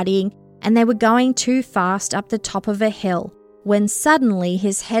of partying and they were going too fast up the top of a hill when suddenly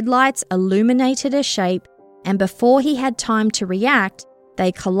his headlights illuminated a shape, and before he had time to react,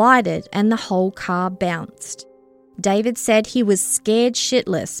 they collided and the whole car bounced. David said he was scared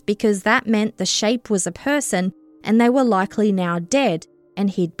shitless because that meant the shape was a person and they were likely now dead, and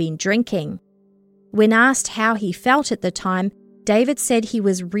he'd been drinking. When asked how he felt at the time, David said he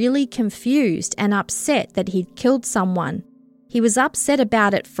was really confused and upset that he'd killed someone. He was upset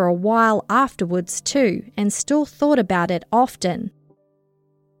about it for a while afterwards too, and still thought about it often.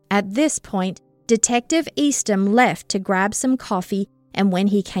 At this point, Detective Eastham left to grab some coffee, and when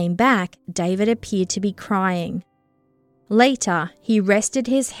he came back, David appeared to be crying. Later, he rested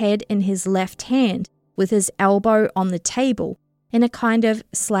his head in his left hand with his elbow on the table in a kind of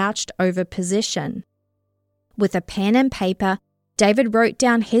slouched-over position. With a pen and paper, David wrote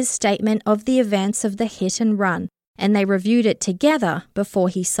down his statement of the events of the hit and run, and they reviewed it together before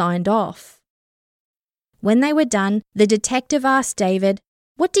he signed off. When they were done, the detective asked David,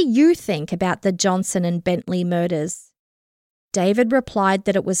 "What do you think about the Johnson-Bentley murders?" David replied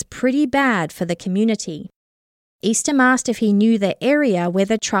that it was pretty bad for the community. Eastham asked if he knew the area where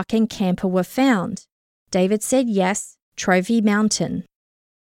the truck and camper were found. David said yes, Trophy Mountain.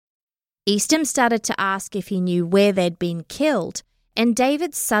 Eastham started to ask if he knew where they'd been killed, and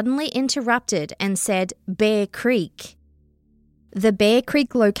David suddenly interrupted and said Bear Creek. The Bear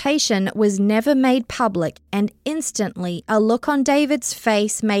Creek location was never made public, and instantly a look on David's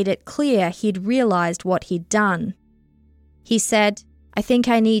face made it clear he'd realized what he'd done. He said, "I think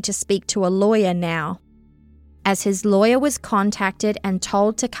I need to speak to a lawyer now." As his lawyer was contacted and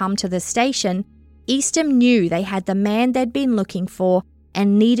told to come to the station, Eastham knew they had the man they'd been looking for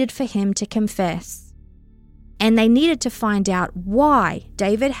and needed for him to confess. And they needed to find out why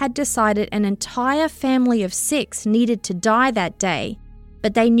David had decided an entire family of 6 needed to die that day,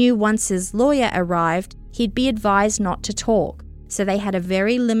 but they knew once his lawyer arrived, he'd be advised not to talk, so they had a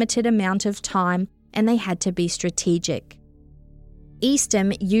very limited amount of time and they had to be strategic.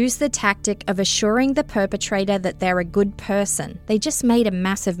 Eastham used the tactic of assuring the perpetrator that they're a good person. They just made a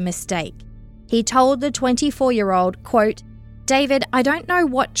massive mistake. He told the 24-year-old, quote, "David, I don't know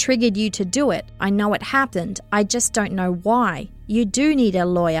what triggered you to do it. I know it happened. I just don't know why. You do need a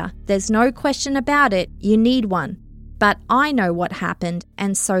lawyer. There's no question about it. You need one. But I know what happened,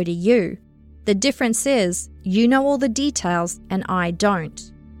 and so do you. The difference is, you know all the details, and I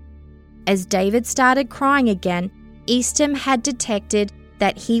don't." As David started crying again, Eastham had detected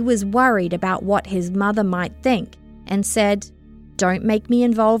that he was worried about what his mother might think and said, "Don't make me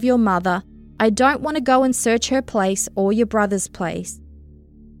involve your mother. I don't want to go and search her place or your brother's place."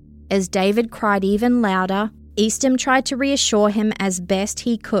 As David cried even louder, Eastham tried to reassure him as best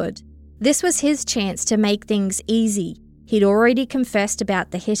he could. This was his chance to make things easy. He'd already confessed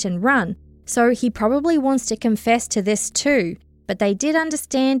about the hit and run, so he probably wants to confess to this too, but they did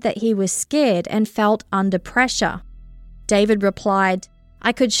understand that he was scared and felt under pressure. David replied,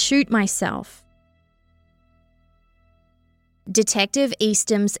 "I could shoot myself." Detective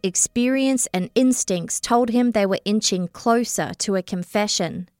Eastham's experience and instincts told him they were inching closer to a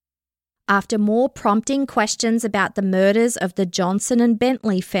confession. After more prompting questions about the murders of the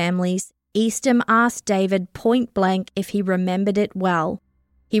Johnson-Bentley families, Eastham asked David point blank if he remembered it well.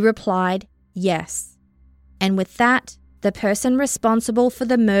 He replied, yes. And with that, the person responsible for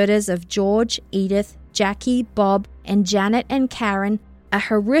the murders of George, Edith, Jackie, Bob, and Janet and Karen, a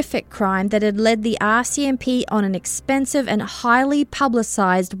horrific crime that had led the RCMP on an expensive and highly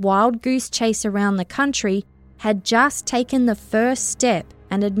publicised wild goose chase around the country, had just taken the first step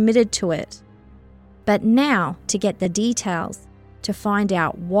and admitted to it. But now to get the details, to find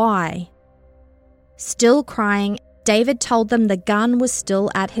out why. Still crying, David told them the gun was still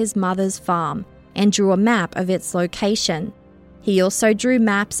at his mother's farm and drew a map of its location. He also drew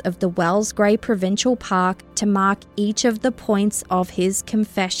maps of the Wells Grey Provincial Park to mark each of the points of his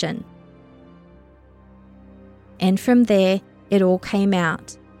confession. And from there, it all came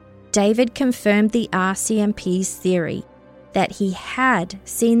out. David confirmed the RCMP's theory that he had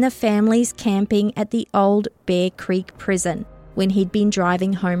seen the families camping at the old Bear Creek prison when he'd been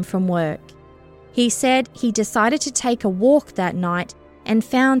driving home from work. He said he decided to take a walk that night and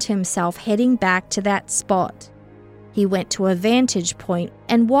found himself heading back to that spot. He went to a vantage point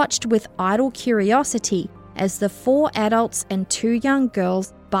and watched with idle curiosity as the 4 adults and 2 young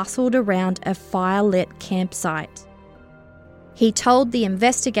girls bustled around a fire-lit campsite. He told the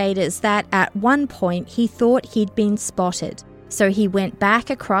investigators that at one point he thought he'd been spotted, so he went back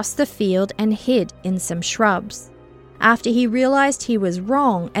across the field and hid in some shrubs. After he realised he was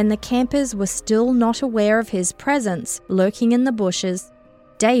wrong and the campers were still not aware of his presence lurking in the bushes,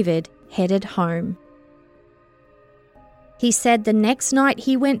 David headed home. He said the next night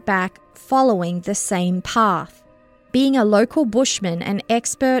he went back following the same path. Being a local bushman and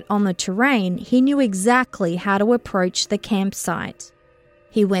expert on the terrain, he knew exactly how to approach the campsite.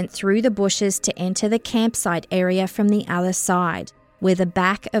 He went through the bushes to enter the campsite area from the other side, where the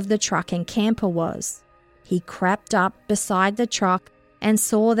back of the truck and camper was. He crept up beside the truck and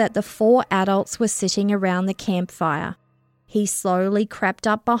saw that the 4 adults were sitting around the campfire. he slowly crept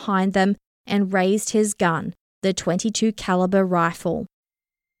up behind them and raised his gun, the .22 caliber rifle.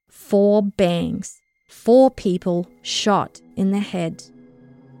 4 bangs, 4 people shot in the head.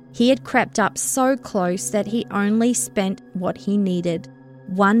 He had crept up so close that he only spent what he needed,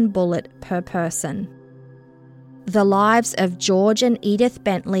 1 bullet per person. The lives of George and Edith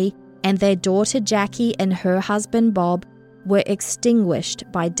Bentley and their daughter Jackie and her husband Bob were extinguished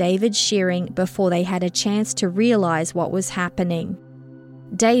by David Shearing before they had a chance to realize what was happening.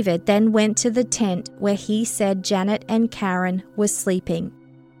 David then went to the tent where he said Janet and Karen were sleeping.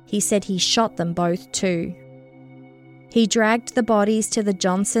 He said he shot them both too. He dragged the bodies to the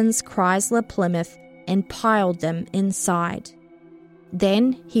Johnson's Chrysler Plymouth and piled them inside.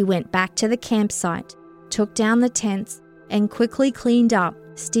 Then he went back to the campsite, took down the tents, and quickly cleaned up,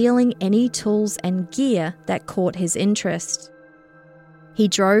 stealing any tools and gear that caught his interest. He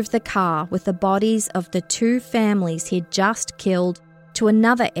drove the car with the bodies of the 2 families he'd just killed to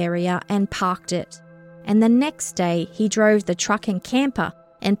another area and parked it. And the next day he drove the truck and camper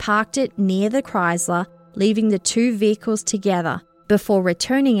and parked it near the Chrysler, leaving the 2 vehicles together before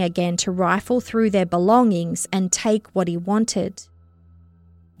returning again to rifle through their belongings and take what he wanted.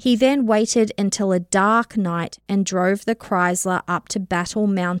 He then waited until a dark night and drove the Chrysler up to Battle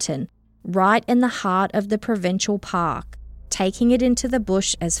Mountain, right in the heart of the provincial park, taking it into the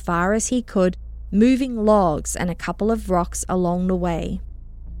bush as far as he could, moving logs and a couple of rocks along the way.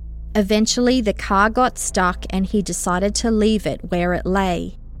 Eventually, the car got stuck and he decided to leave it where it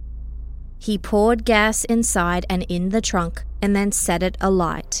lay. He poured gas inside and in the trunk and then set it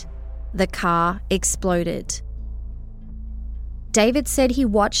alight. The car exploded. David said he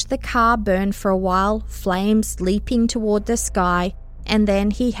watched the car burn for a while, flames leaping toward the sky, and then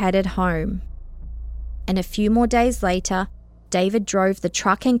he headed home. And a few more days later, David drove the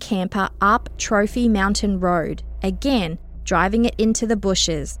truck and camper up Trophy Mountain Road, again driving it into the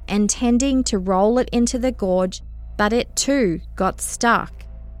bushes, intending to roll it into the gorge, but it too got stuck.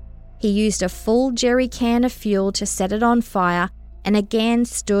 He used a full jerry can of fuel to set it on fire and again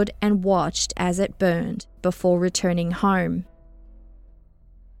stood and watched as it burned before returning home.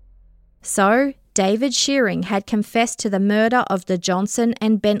 So, David Shearing had confessed to the murder of the Johnson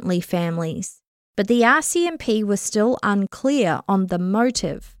and Bentley families, but the RCMP was still unclear on the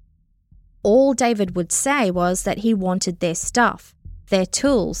motive. All David would say was that he wanted their stuff, their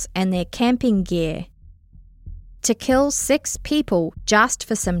tools and their camping gear. To kill 6 people just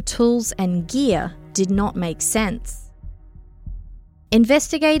for some tools and gear did not make sense.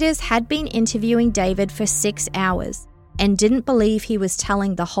 Investigators had been interviewing David for 6 hours and didn't believe he was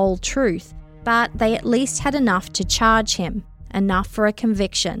telling the whole truth, but they at least had enough to charge him, enough for a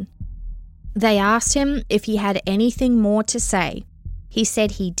conviction. They asked him if he had anything more to say. He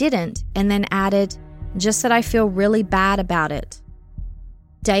said he didn't, and then added, "Just that I feel really bad about it."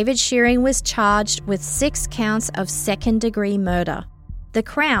 David Shearing was charged with 6 counts of second-degree murder. The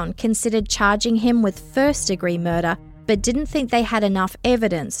Crown considered charging him with first-degree murder, but didn't think they had enough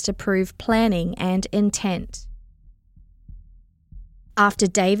evidence to prove planning and intent. After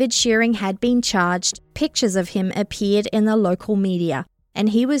David Shearing had been charged, pictures of him appeared in the local media, and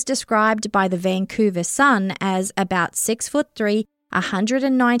he was described by the Vancouver Sun as about 6'3",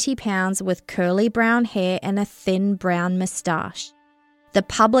 190 pounds with curly brown hair and a thin brown moustache. The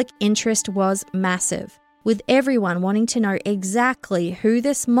public interest was massive, with everyone wanting to know exactly who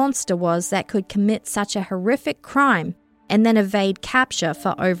this monster was that could commit such a horrific crime and then evade capture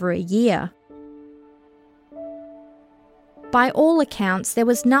for over a year. By all accounts, there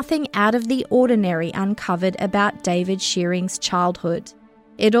was nothing out of the ordinary uncovered about David Shearing's childhood.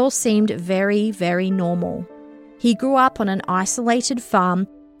 It all seemed very, very normal. He grew up on an isolated farm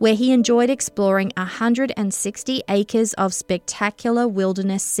where he enjoyed exploring 160 acres of spectacular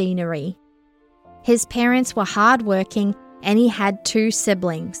wilderness scenery. His parents were hardworking and he had 2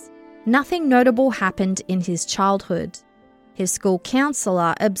 siblings. Nothing notable happened in his childhood. His school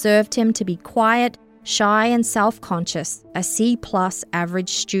counselor observed him to be quiet, shy and self-conscious, a C+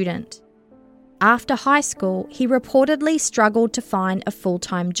 average student. After high school, he reportedly struggled to find a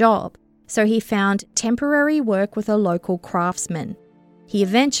full-time job, so he found temporary work with a local craftsman. He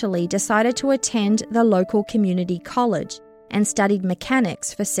eventually decided to attend the local community college and studied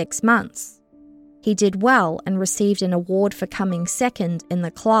mechanics for 6 months. He did well and received an award for coming second in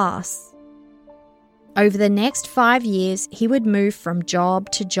the class. Over the next 5 years, he would move from job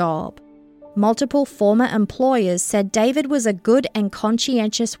to job. Multiple former employers said David was a good and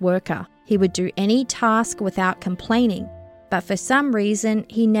conscientious worker. He would do any task without complaining, but for some reason,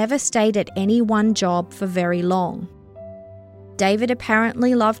 he never stayed at any one job for very long. David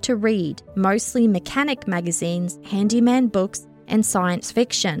apparently loved to read, mostly mechanic magazines, handyman books, and science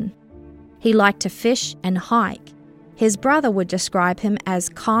fiction. He liked to fish and hike. His brother would describe him as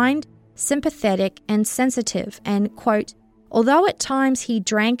kind, sympathetic, and sensitive, and, quote, although at times he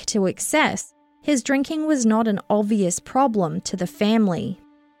drank to excess, his drinking was not an obvious problem to the family.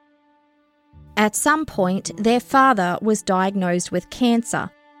 At some point, their father was diagnosed with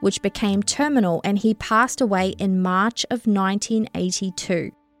cancer, which became terminal, and he passed away in March of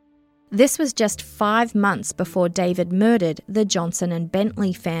 1982. This was just 5 months before David murdered the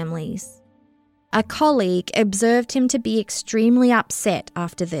Johnson-Bentley families. A colleague observed him to be extremely upset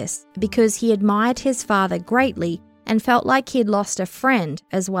after this because he admired his father greatly and felt like he had lost a friend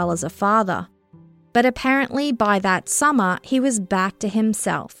as well as a father. But apparently by that summer, he was back to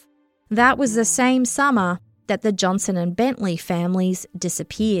himself. That was the same summer that the Johnson-Bentley families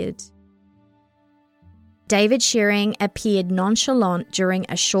disappeared. David Shearing appeared nonchalant during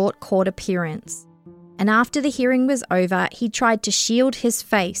a short court appearance, and after the hearing was over, he tried to shield his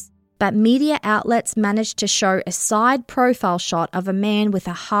face, but media outlets managed to show a side profile shot of a man with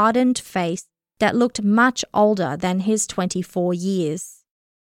a hardened face that looked much older than his 24 years.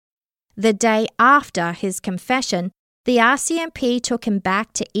 The day after his confession, the RCMP took him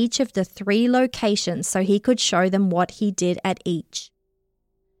back to each of the 3 locations so he could show them what he did at each.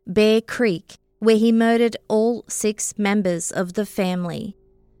 Bear Creek, where he murdered all 6 members of the family.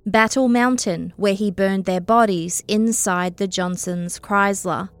 Battle Mountain, where he burned their bodies inside the Johnson's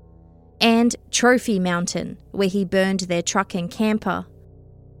Chrysler. And Trophy Mountain, where he burned their truck and camper.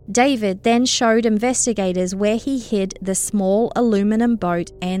 David then showed investigators where he hid the small aluminum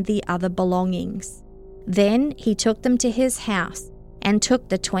boat and the other belongings. Then he took them to his house and took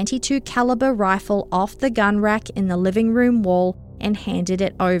the .22 caliber rifle off the gun rack in the living room wall and handed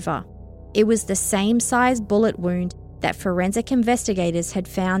it over. It was the same size bullet wound that forensic investigators had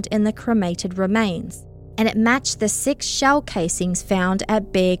found in the cremated remains, and it matched the 6 shell casings found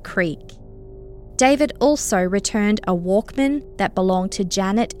at Bear Creek. David also returned a Walkman that belonged to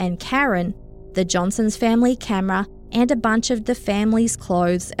Janet and Karen, the Johnson's family camera, and a bunch of the family's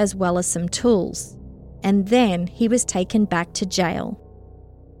clothes as well as some tools. And then he was taken back to jail.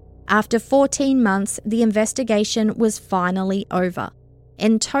 After 14 months, the investigation was finally over.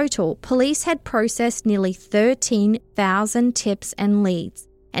 In total, police had processed nearly 13,000 tips and leads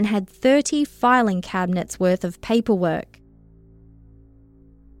and had 30 filing cabinets worth of paperwork.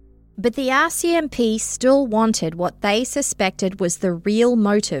 But the RCMP still wanted what they suspected was the real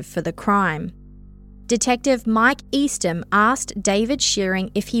motive for the crime. Detective Mike Eastham asked David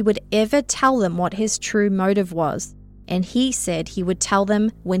Shearing if he would ever tell them what his true motive was, and he said he would tell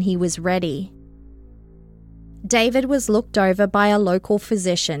them when he was ready. David was looked over by a local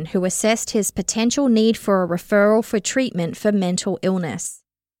physician who assessed his potential need for a referral for treatment for mental illness.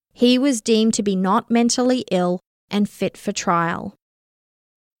 He was deemed to be not mentally ill and fit for trial.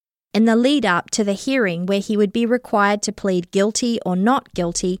 In the lead-up to the hearing where he would be required to plead guilty or not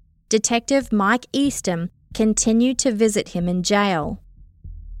guilty, Detective Mike Eastham continued to visit him in jail.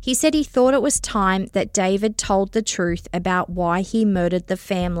 He said he thought it was time that David told the truth about why he murdered the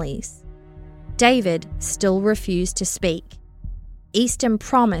families. David still refused to speak. Eastham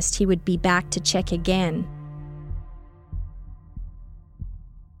promised he would be back to check again.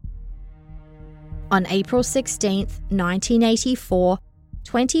 On April 16, 1984,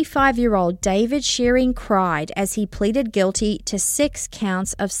 25-year-old David Shearing cried as he pleaded guilty to 6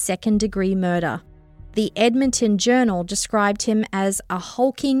 counts of second-degree murder. The Edmonton Journal described him as a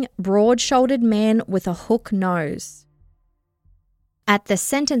hulking, broad-shouldered man with a hook nose. At the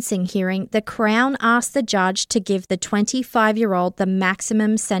sentencing hearing, the Crown asked the judge to give the 25-year-old the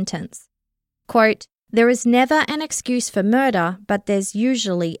maximum sentence. Quote, "There is never an excuse for murder, but there's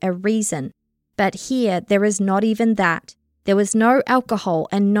usually a reason. But here there is not even that. There was no alcohol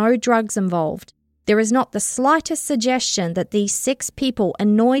and no drugs involved. There is not the slightest suggestion that these 6 people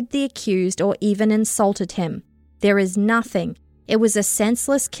annoyed the accused or even insulted him. There is nothing. It was a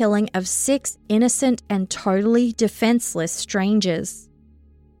senseless killing of 6 innocent and totally defenseless strangers."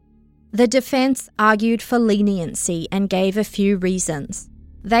 The defense argued for leniency and gave a few reasons.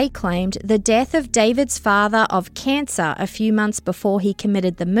 They claimed the death of David's father of cancer a few months before he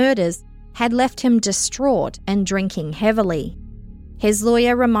committed the murders had left him distraught and drinking heavily. His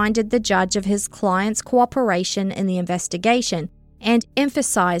lawyer reminded the judge of his client's cooperation in the investigation and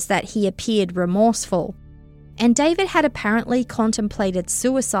emphasized that he appeared remorseful. And David had apparently contemplated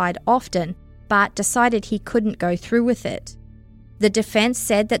suicide often, but decided he couldn't go through with it. The defense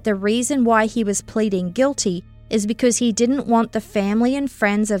said that the reason why he was pleading guilty is because he didn't want the family and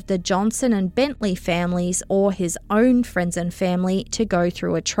friends of the Johnson and Bentley families or his own friends and family to go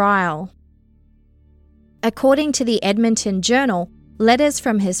through a trial. According to the Edmonton Journal, letters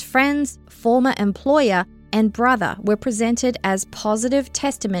from his friends, former employer, and brother were presented as positive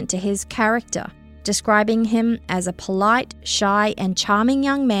testament to his character, describing him as a polite, shy, and charming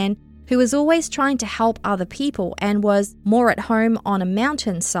young man who was always trying to help other people and was more at home on a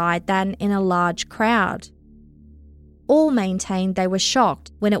mountainside than in a large crowd. All maintained they were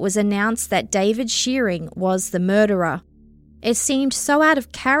shocked when it was announced that David Shearing was the murderer. It seemed so out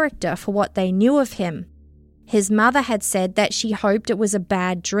of character for what they knew of him. His mother had said that she hoped it was a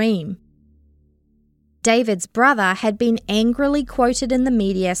bad dream. David's brother had been angrily quoted in the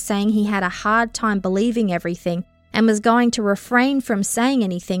media saying he had a hard time believing everything and was going to refrain from saying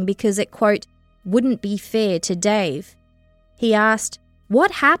anything because it, quote, wouldn't be fair to Dave. He asked,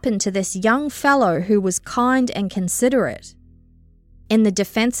 "What happened to this young fellow who was kind and considerate?" In the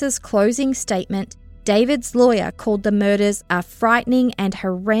defense's closing statement, David's lawyer called the murders a frightening and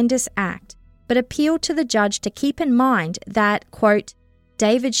horrendous act, but appealed to the judge to keep in mind that, quote,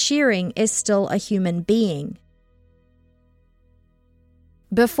 David Shearing is still a human being.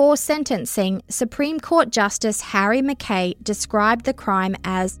 Before sentencing, Supreme Court Justice Harry Mackay described the crime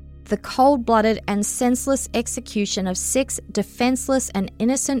as the cold-blooded and senseless execution of 6 defenseless and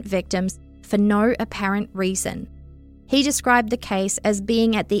innocent victims for no apparent reason. He described the case as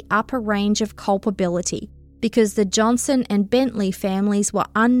being at the upper range of culpability because the Johnson and Bentley families were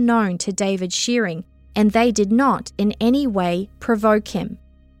unknown to David Shearing and they did not in any way provoke him.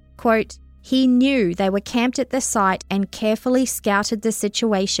 Quote, he knew they were camped at the site and carefully scouted the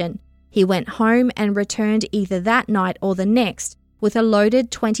situation. He went home and returned either that night or the next with a loaded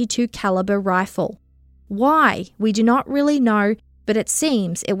 .22 caliber rifle. Why? We do not really know, but it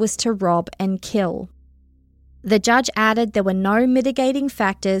seems it was to rob and kill. The judge added there were no mitigating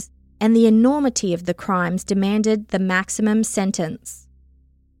factors and the enormity of the crimes demanded the maximum sentence.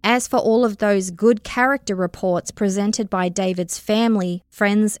 As for all of those good character reports presented by David's family,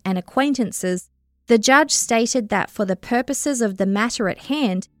 friends, and acquaintances, the judge stated that for the purposes of the matter at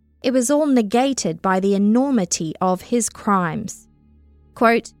hand, it was all negated by the enormity of his crimes.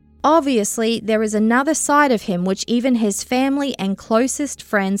 Quote, obviously, there is another side of him which even his family and closest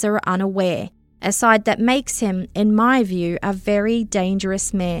friends are unaware, a side that makes him, in my view, a very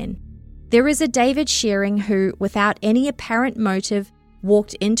dangerous man. There is a David Shearing who, without any apparent motive,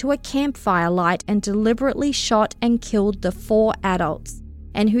 walked into a campfire light and deliberately shot and killed the 4 adults,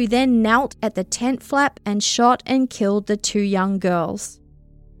 and who then knelt at the tent flap and shot and killed the 2 young girls.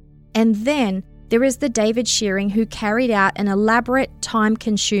 And then there is the David Shearing who carried out an elaborate,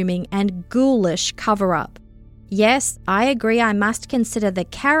 time-consuming and ghoulish cover-up. Yes, I agree I must consider the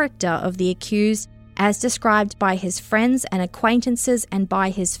character of the accused as described by his friends and acquaintances and by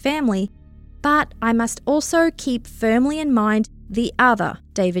his family, but I must also keep firmly in mind the other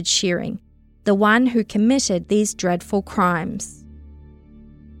David Shearing, the one who committed these dreadful crimes.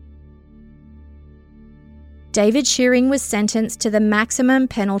 David Shearing was sentenced to the maximum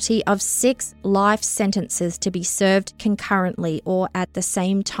penalty of 6 life sentences to be served concurrently or at the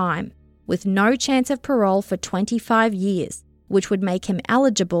same time, with no chance of parole for 25 years, which would make him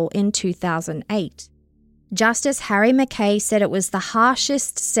eligible in 2008. Justice Harry Mackay said it was the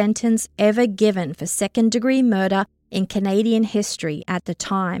harshest sentence ever given for second-degree murder in Canadian history at the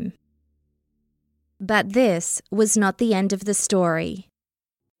time. But this was not the end of the story.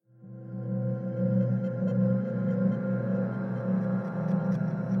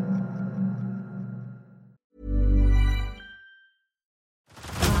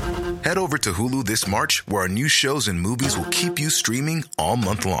 Head over to Hulu this March, where our new shows and movies will keep you streaming all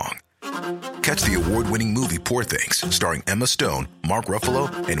month long. Catch the award-winning movie Poor Things, starring Emma Stone, Mark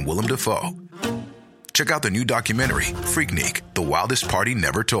Ruffalo, and Willem Dafoe. Check out the new documentary, Freaknik, The Wildest Party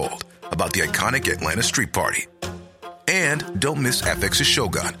Never Told, about the iconic Atlanta Street Party. And don't miss FX's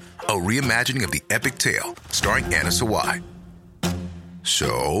Shogun, a reimagining of the epic tale, starring Anna Sawai.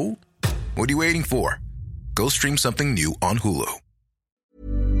 So, what are you waiting for? Go stream something new on Hulu.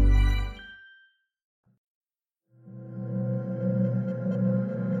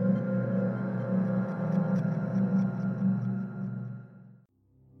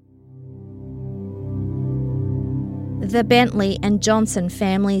 The Bentley and Johnson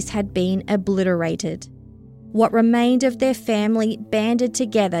families had been obliterated. What remained of their family banded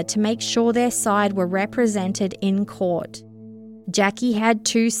together to make sure their side were represented in court. Jackie had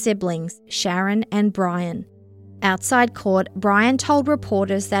 2 siblings, Sharon and Brian. Outside court, Brian told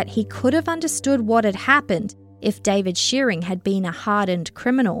reporters that he could have understood what had happened if David Shearing had been a hardened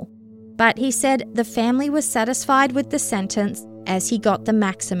criminal. But he said the family was satisfied with the sentence as he got the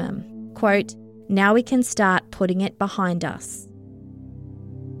maximum. Quote, "Now we can start putting it behind us."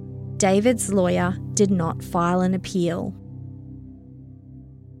 David's lawyer did not file an appeal.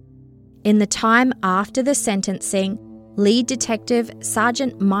 In the time after the sentencing, lead detective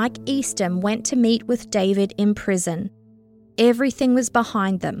Sergeant Mike Eastham went to meet with David in prison. Everything was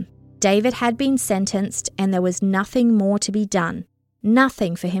behind them. David had been sentenced and there was nothing more to be done,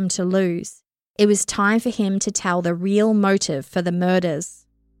 nothing for him to lose. It was time for him to tell the real motive for the murders.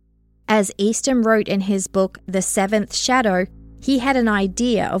 As Eastham wrote in his book, The Seventh Shadow, he had an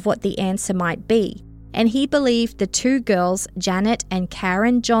idea of what the answer might be, and he believed the two girls, Janet and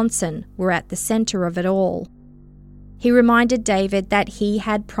Karen Johnson, were at the center of it all. He reminded David that he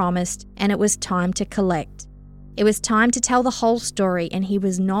had promised and it was time to collect. It was time to tell the whole story and he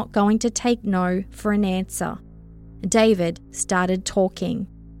was not going to take no for an answer. David started talking.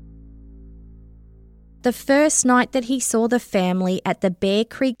 The first night that he saw the family at the Bear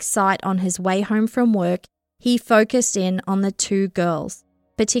Creek site on his way home from work, he focused in on the two girls,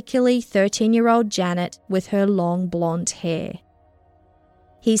 particularly 13-year-old Janet with her long blonde hair.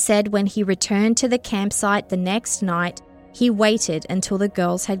 He said when he returned to the campsite the next night, he waited until the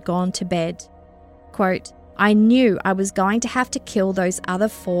girls had gone to bed. Quote, "I knew I was going to have to kill those other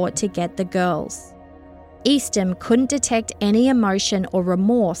four to get the girls." Eastham couldn't detect any emotion or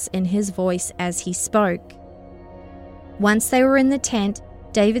remorse in his voice as he spoke. Once they were in the tent,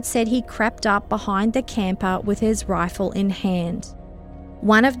 David said he crept up behind the camper with his rifle in hand.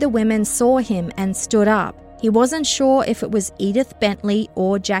 One of the women saw him and stood up. He wasn't sure if it was Edith Bentley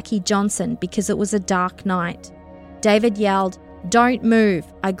or Jackie Johnson because it was a dark night. David yelled, "Don't move,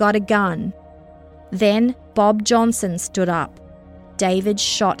 I got a gun." Then Bob Johnson stood up. David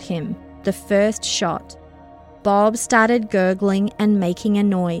shot him, the first shot. Bob started gurgling and making a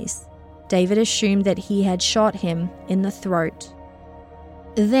noise. David assumed that he had shot him in the throat.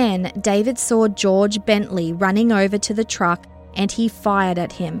 Then David saw George Bentley running over to the truck and he fired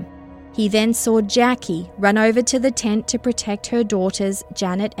at him. He then saw Jackie run over to the tent to protect her daughters,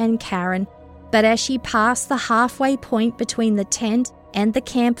 Janet and Karen, but as she passed the halfway point between the tent and the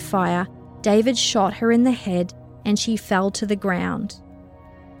campfire, David shot her in the head and she fell to the ground.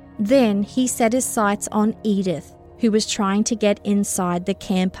 Then he set his sights on Edith, who was trying to get inside the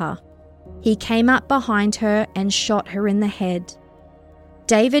camper. He came up behind her and shot her in the head.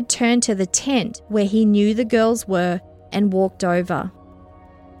 David turned to the tent where he knew the girls were and walked over.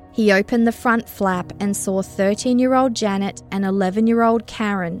 He opened the front flap and saw 13-year-old Janet and 11-year-old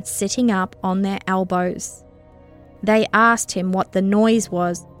Karen sitting up on their elbows. They asked him what the noise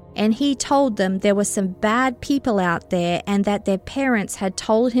was, and he told them there were some bad people out there and that their parents had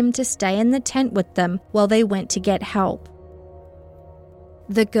told him to stay in the tent with them while they went to get help.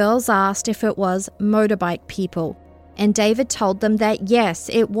 The girls asked if it was motorbike people, and David told them that yes,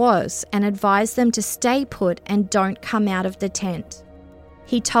 it was, and advised them to stay put and don't come out of the tent.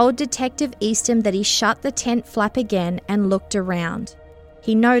 He told Detective Eastham that he shut the tent flap again and looked around.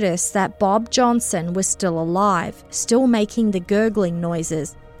 He noticed that Bob Johnson was still alive, still making the gurgling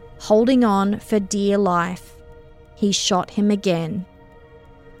noises, holding on for dear life. He shot him again.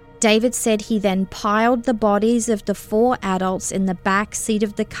 David said he then piled the bodies of the 4 adults in the back seat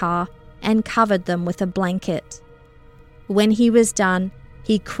of the car and covered them with a blanket. When he was done,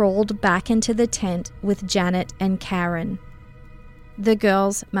 he crawled back into the tent with Janet and Karen. The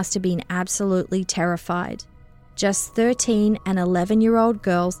girls must have been absolutely terrified. Just 13 and 11-year-old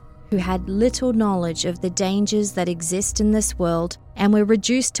girls who had little knowledge of the dangers that exist in this world and were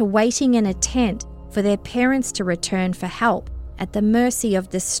reduced to waiting in a tent for their parents to return for help at the mercy of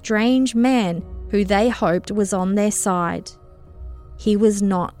this strange man who they hoped was on their side. He was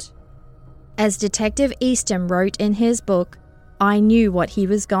not. As Detective Eastham wrote in his book, "I knew what he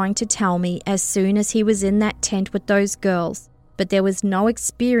was going to tell me as soon as he was in that tent with those girls, but there was no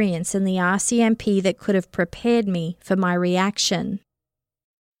experience in the RCMP that could have prepared me for my reaction."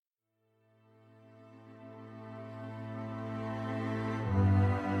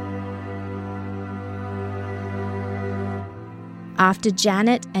 After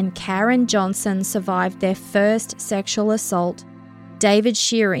Janet and Karen Johnson survived their first sexual assault, David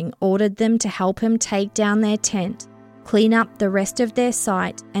Shearing ordered them to help him take down their tent, clean up the rest of their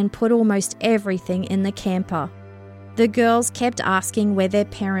site, and put almost everything in the camper. The girls kept asking where their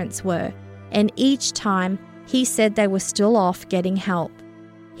parents were, and each time he said they were still off getting help.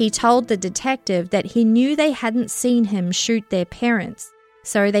 He told the detective that he knew they hadn't seen him shoot their parents,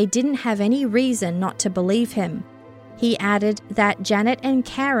 so they didn't have any reason not to believe him. He added that Janet and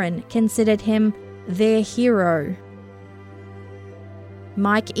Karen considered him their hero.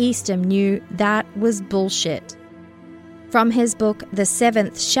 Mike Eastham knew that was bullshit. From his book, The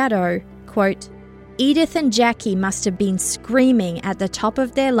Seventh Shadow, quote, Edith and Jackie must have been screaming at the top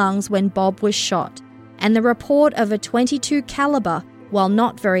of their lungs when Bob was shot, and the report of a .22 caliber, while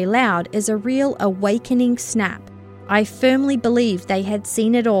not very loud, is a real awakening snap. I firmly believe they had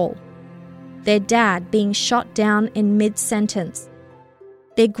seen it all. Their dad being shot down in mid-sentence.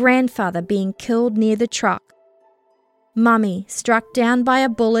 Their grandfather being killed near the truck. Mummy struck down by a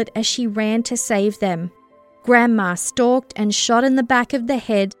bullet as she ran to save them. Grandma stalked and shot in the back of the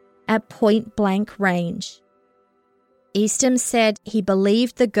head at point-blank range. Eastham said he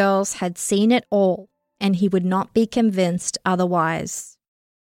believed the girls had seen it all, and he would not be convinced otherwise.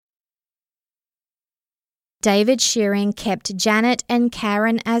 David Shearing kept Janet and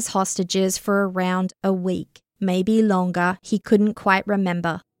Karen as hostages for around a week, maybe longer, he couldn't quite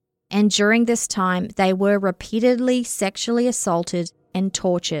remember. And during this time, they were repeatedly sexually assaulted and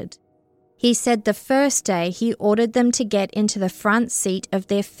tortured. He said the first day he ordered them to get into the front seat of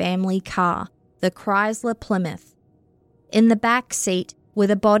their family car, the Chrysler Plymouth. In the back seat were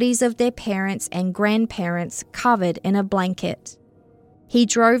the bodies of their parents and grandparents covered in a blanket. He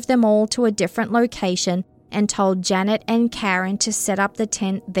drove them all to a different location and told Janet and Karen to set up the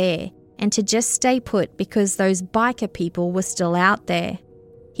tent there and to just stay put because those biker people were still out there.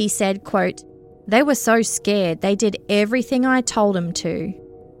 He said, quote, they were so scared they did everything I told them to.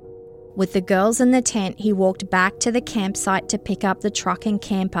 With the girls in the tent, he walked back to the campsite to pick up the truck and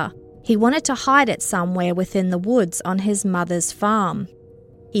camper. He wanted to hide it somewhere within the woods on his mother's farm.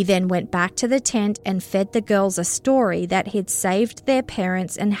 He then went back to the tent and fed the girls a story that he'd saved their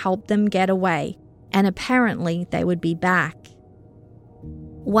parents and helped them get away, and apparently they would be back.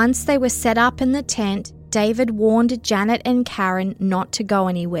 Once they were set up in the tent, David warned Janet and Karen not to go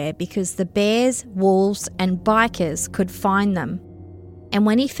anywhere because the bears, wolves, and bikers could find them. And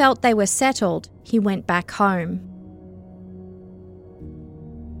when he felt they were settled, he went back home.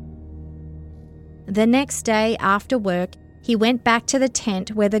 The next day after work, he went back to the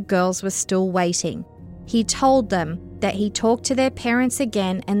tent where the girls were still waiting. He told them that he talked to their parents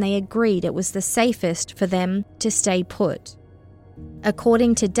again and they agreed it was the safest for them to stay put.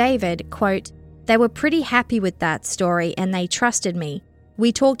 According to David, quote, they were pretty happy with that story and they trusted me.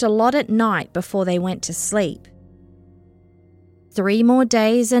 We talked a lot at night before they went to sleep. 3 more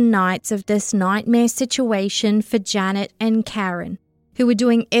days and nights of this nightmare situation for Janet and Karen, who were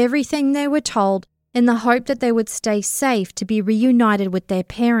doing everything they were told in the hope that they would stay safe to be reunited with their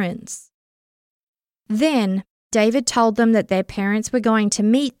parents. Then, David told them that their parents were going to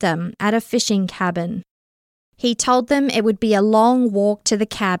meet them at a fishing cabin. He told them it would be a long walk to the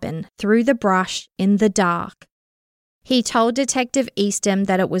cabin, through the brush, in the dark. He told Detective Eastham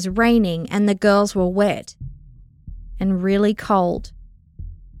that it was raining and the girls were wet and really cold,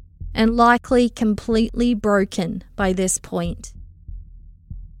 and likely completely broken by this point.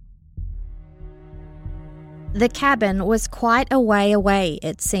 The cabin was quite a way away,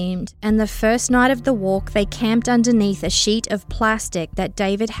 it seemed, and the first night of the walk they camped underneath a sheet of plastic that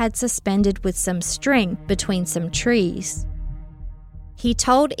David had suspended with some string between some trees. He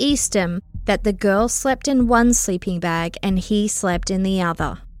told Eastham that the girls slept in one sleeping bag and he slept in the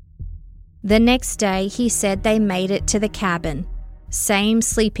other. The next day, he said they made it to the cabin. Same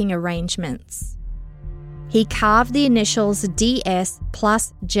sleeping arrangements. He carved the initials DS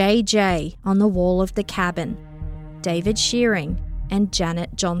plus JJ on the wall of the cabin. David Shearing and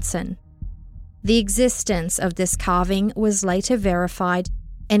Janet Johnson. The existence of this carving was later verified,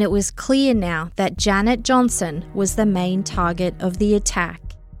 and it was clear now that Janet Johnson was the main target of the attack.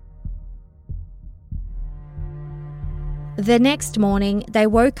 The next morning, they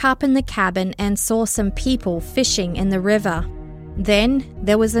woke up in the cabin and saw some people fishing in the river. Then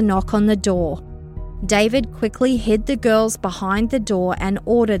there was a knock on the door. David quickly hid the girls behind the door and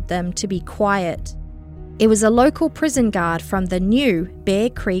ordered them to be quiet. It was a local prison guard from the new Bear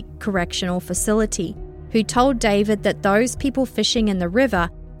Creek Correctional Facility who told David that those people fishing in the river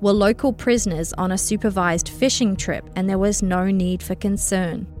were local prisoners on a supervised fishing trip and there was no need for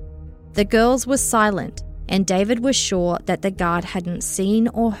concern. The girls were silent, and David was sure that the guard hadn't seen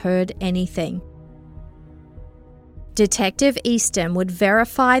or heard anything. Detective Eastham would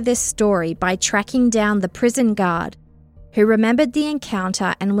verify this story by tracking down the prison guard, who remembered the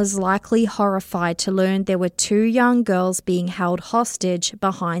encounter and was likely horrified to learn there were 2 young girls being held hostage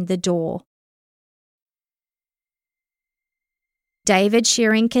behind the door. David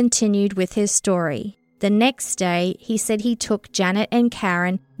Shearing continued with his story. The next day, he said he took Janet and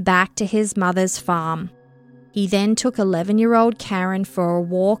Karen back to his mother's farm. He then took 11-year-old Karen for a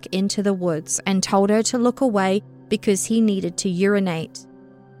walk into the woods and told her to look away because he needed to urinate.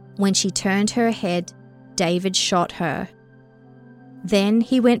 When she turned her head, David shot her. Then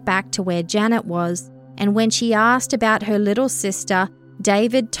he went back to where Janet was, and when she asked about her little sister,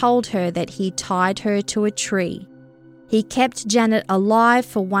 David told her that he tied her to a tree. He kept Janet alive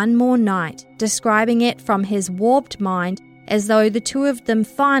for one more night, describing it from his warped mind as though the two of them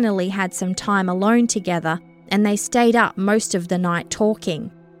finally had some time alone together, and they stayed up most of the night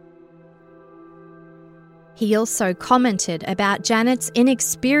talking. He also commented about Janet's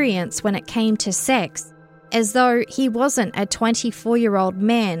inexperience when it came to sex, as though he wasn't a 24-year-old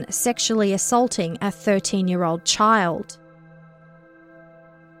man sexually assaulting a 13-year-old child.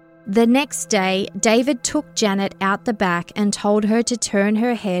 The next day, David took Janet out the back and told her to turn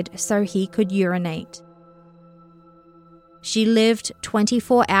her head so he could urinate. She lived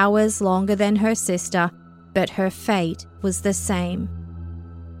 24 hours longer than her sister, but her fate was the same.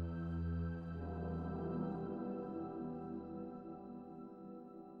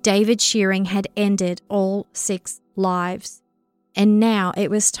 David Shearing had ended all 6 lives, and now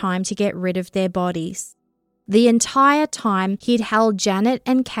it was time to get rid of their bodies. The entire time he'd held Janet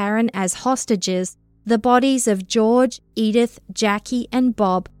and Karen as hostages, the bodies of George, Edith, Jackie, and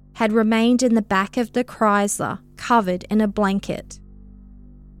Bob had remained in the back of the Chrysler, covered in a blanket.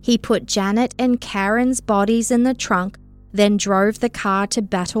 He put Janet and Karen's bodies in the trunk, then drove the car to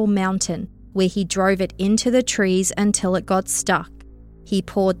Battle Mountain, where he drove it into the trees until it got stuck. He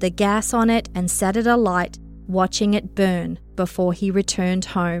poured the gas on it and set it alight, watching it burn before he returned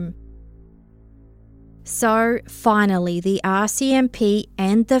home. So, finally, the RCMP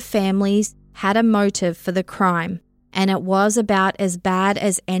and the families had a motive for the crime, and it was about as bad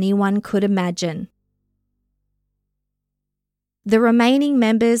as anyone could imagine. The remaining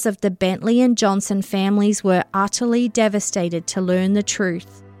members of the Bentley and Johnson families were utterly devastated to learn the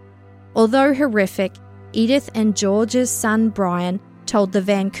truth. Although horrific, Edith and George's son Brian told the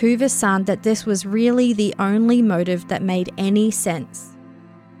Vancouver Sun that this was really the only motive that made any sense.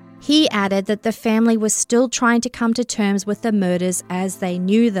 He added that the family was still trying to come to terms with the murders as they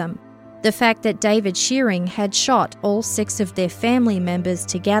knew them. The fact that David Shearing had shot all 6 of their family members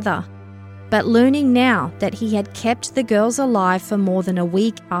together. But learning now that he had kept the girls alive for more than a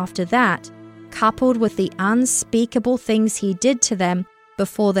week after that, coupled with the unspeakable things he did to them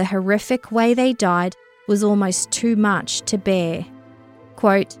before the horrific way they died, was almost too much to bear.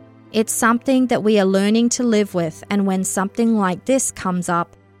 Quote, "It's something that we are learning to live with, and when something like this comes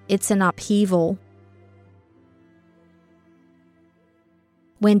up, it's an upheaval."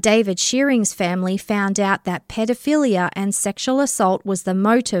 When David Shearing's family found out that pedophilia and sexual assault was the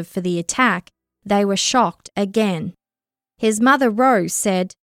motive for the attack, they were shocked again. His mother Rose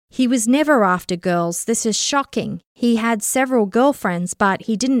said, "He was never after girls. This is shocking. He had several girlfriends, but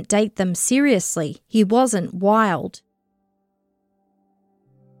he didn't date them seriously. He wasn't wild."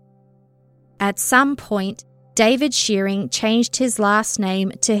 At some point, David Shearing changed his last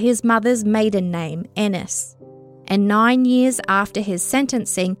name to his mother's maiden name, Ennis. And 9 years after his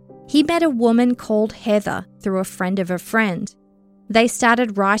sentencing, he met a woman called Heather through a friend of a friend. They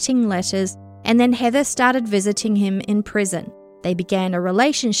started writing letters, and then Heather started visiting him in prison. They began a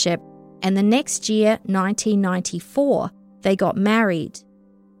relationship, and the next year, 1994, they got married.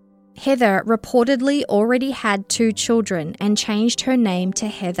 Heather reportedly already had 2 children and changed her name to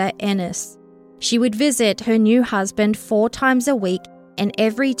Heather Ennis. She would visit her new husband 4 times a week, and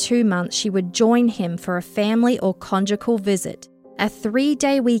every 2 months she would join him for a family or conjugal visit, a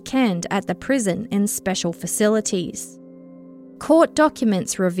 3-day weekend at the prison in special facilities. Court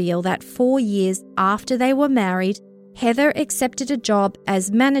documents reveal that 4 years after they were married, Heather accepted a job as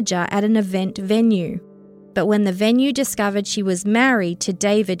manager at an event venue. But when the venue discovered she was married to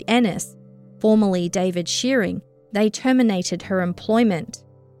David Ennis, formerly David Shearing, they terminated her employment.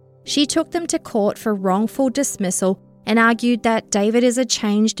 She took them to court for wrongful dismissal and argued that David is a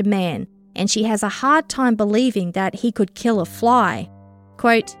changed man, and she has a hard time believing that he could kill a fly.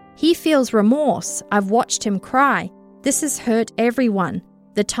 Quote, "He feels remorse. I've watched him cry. This has hurt everyone.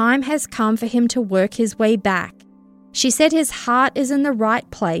 The time has come for him to work his way back." She said his heart is in the right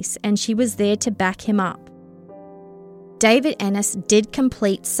place, and she was there to back him up. David Ennis did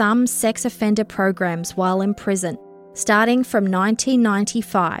complete some sex offender programs while in prison, starting from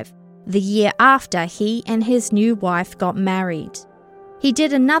 1995, the year after he and his new wife got married. He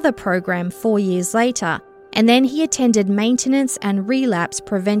did another program 4 years later, and then he attended maintenance and relapse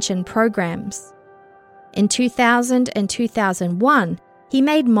prevention programs. In 2000 and 2001, he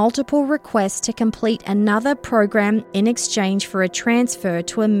made multiple requests to complete another program in exchange for a transfer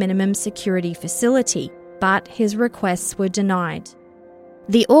to a minimum security facility, but his requests were denied.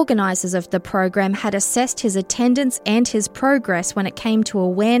 The organisers of the program had assessed his attendance and his progress when it came to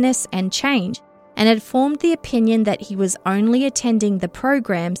awareness and change, and had formed the opinion that he was only attending the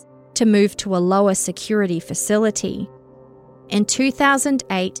programs to move to a lower security facility. In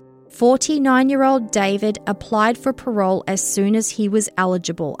 2008, 49-year-old David applied for parole as soon as he was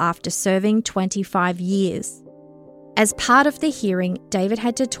eligible after serving 25 years. As part of the hearing, David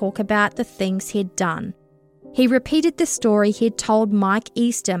had to talk about the things he'd done. He repeated the story he'd told Mike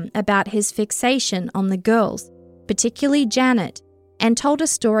Eastham about his fixation on the girls, particularly Janet, and told a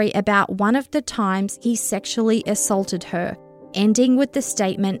story about one of the times he sexually assaulted her, ending with the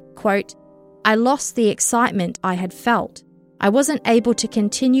statement, quote, "I lost the excitement I had felt. I wasn't able to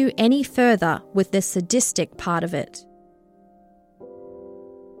continue any further with the sadistic part of it."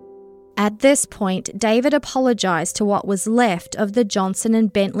 At this point, David apologised to what was left of the Johnson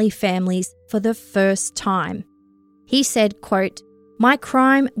and Bentley families for the first time. He said, quote, "My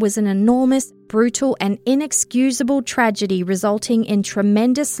crime was an enormous, brutal and inexcusable tragedy resulting in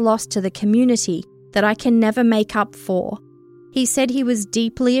tremendous loss to the community that I can never make up for." He said he was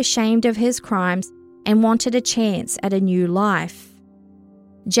deeply ashamed of his crimes and wanted a chance at a new life.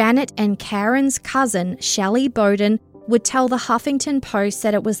 Janet and Karen's cousin, Shelley Bowden, would tell the Huffington Post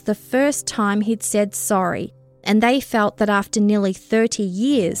that it was the first time he'd said sorry, and they felt that after nearly 30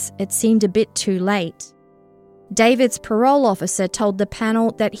 years, it seemed a bit too late. David's parole officer told the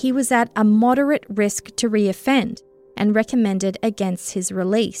panel that he was at a moderate risk to reoffend and recommended against his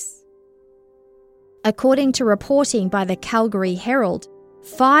release. According to reporting by the Calgary Herald,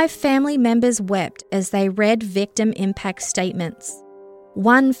 5 family members wept as they read victim impact statements.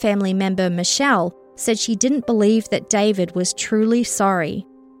 One family member, Michelle, said she didn't believe that David was truly sorry.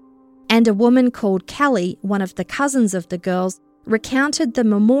 And a woman called Kelly, one of the cousins of the girls, recounted the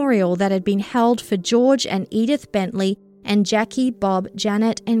memorial that had been held for George and Edith Bentley and Jackie, Bob,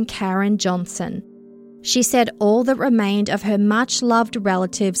 Janet and Karen Johnson. She said all that remained of her much-loved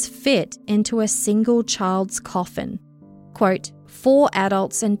relatives fit into a single child's coffin. Quote, 4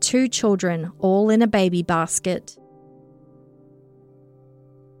 adults and 2 children, all in a baby basket.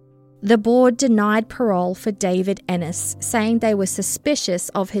 The board denied parole for David Ennis, saying they were suspicious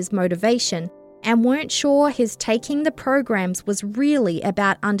of his motivation and weren't sure his taking the programs was really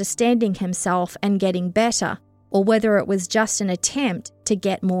about understanding himself and getting better, or whether it was just an attempt to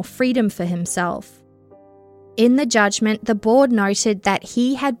get more freedom for himself. In the judgment, the board noted that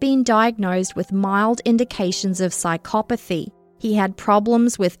he had been diagnosed with mild indications of psychopathy, he had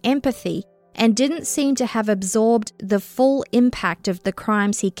problems with empathy, and didn't seem to have absorbed the full impact of the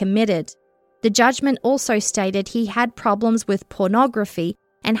crimes he committed. The judgment also stated he had problems with pornography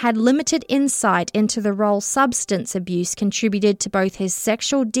and had limited insight into the role substance abuse contributed to both his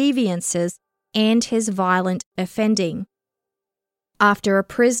sexual deviances and his violent offending. After a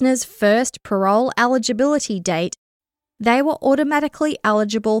prisoner's first parole eligibility date, they were automatically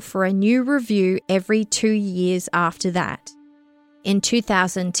eligible for a new review every 2 years after that. In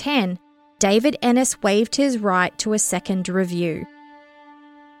 2010, David Ennis waived his right to a second review.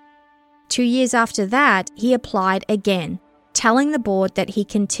 2 years after that, he applied again, telling the board that he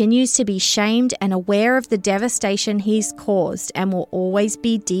continues to be shamed and aware of the devastation he's caused and will always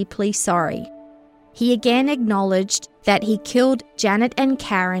be deeply sorry. He again acknowledged that he killed Janet and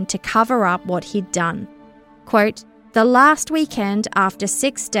Karen to cover up what he'd done. Quote, "The last weekend, after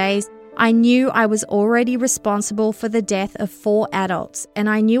 6 days, I knew I was already responsible for the death of 4 adults, and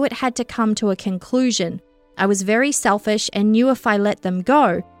I knew it had to come to a conclusion. I was very selfish and knew if I let them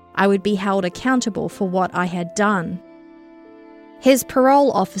go, I would be held accountable for what I had done." His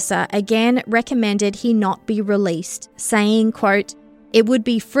parole officer again recommended he not be released, saying, quote, "It would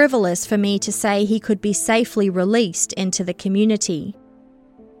be frivolous for me to say he could be safely released into the community."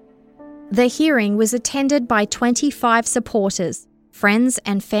 The hearing was attended by 25 supporters, friends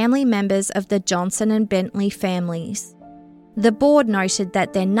and family members of the Johnson and Bentley families. The board noted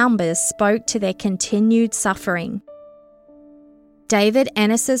that their numbers spoke to their continued suffering. David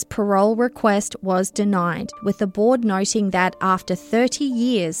Ennis's parole request was denied, with the board noting that after 30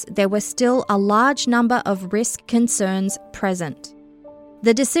 years there were still a large number of risk concerns present.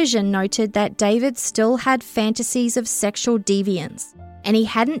 The decision noted that David still had fantasies of sexual deviance, and he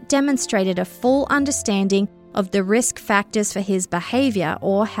hadn't demonstrated a full understanding of the risk factors for his behaviour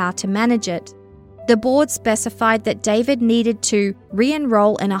or how to manage it. The board specified that David needed to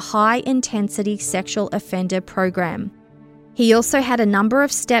re-enroll in a high-intensity sexual offender program. He also had a number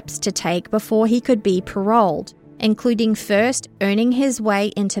of steps to take before he could be paroled, including first earning his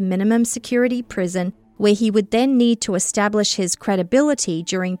way into minimum security prison, where he would then need to establish his credibility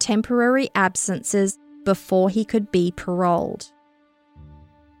during temporary absences before he could be paroled.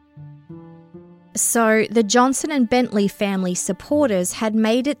 So the Johnson-Bentley family supporters had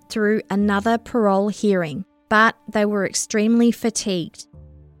made it through another parole hearing, but they were extremely fatigued.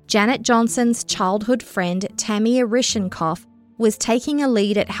 Janet Johnson's childhood friend, Tammy Arishinkoff, was taking a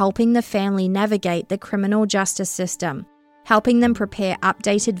lead at helping the family navigate the criminal justice system, helping them prepare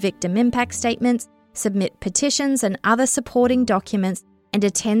updated victim impact statements, submit petitions and other supporting documents, and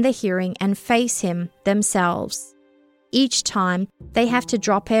attend the hearing and face him themselves. Each time, they have to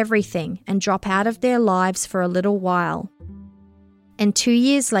drop everything and drop out of their lives for a little while. And 2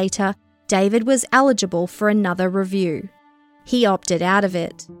 years later, David was eligible for another review. He opted out of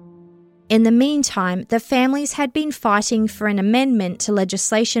it. In the meantime, the families had been fighting for an amendment to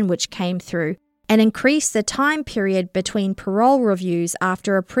legislation which came through and increased the time period between parole reviews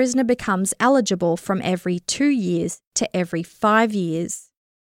after a prisoner becomes eligible from every 2 years to every 5 years.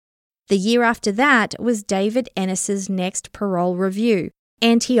 The year after that was David Ennis's next parole review,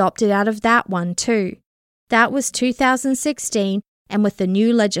 and he opted out of that one too. That was 2016, and with the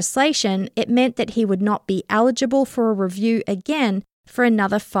new legislation, it meant that he would not be eligible for a review again for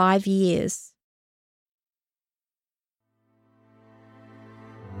another 5 years.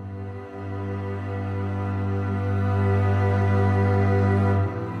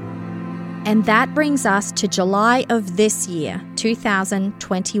 And that brings us to July of this year,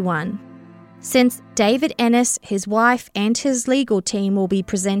 2021. Since David Ennis, his wife, and his legal team will be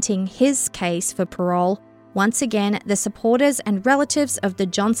presenting his case for parole, once again, the supporters and relatives of the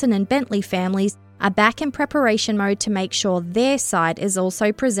Johnson-Bentley families are back in preparation mode to make sure their side is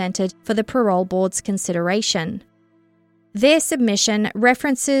also presented for the parole board's consideration. Their submission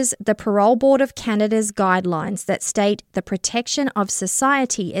references the Parole Board of Canada's guidelines that state the protection of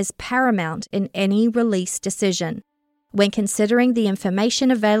society is paramount in any release decision. When considering the information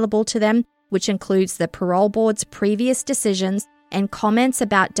available to them, which includes the Parole Board's previous decisions and comments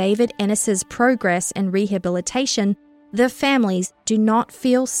about David Ennis's progress and rehabilitation, the families do not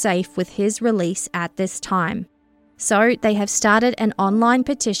feel safe with his release at this time. So they have started an online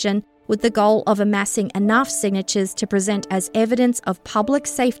petition with the goal of amassing enough signatures to present as evidence of public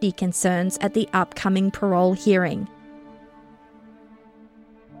safety concerns at the upcoming parole hearing.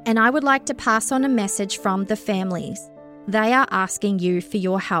 And I would like to pass on a message from the families. They are asking you for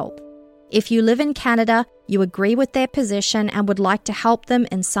your help. If you live in Canada, you agree with their position and would like to help them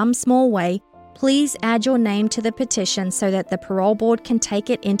in some small way, please add your name to the petition so that the parole board can take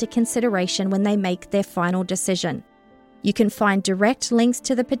it into consideration when they make their final decision. You can find direct links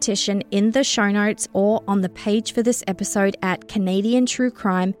to the petition in the show notes or on the page for this episode at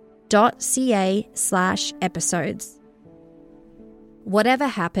canadiantruecrime.ca/episodes. Whatever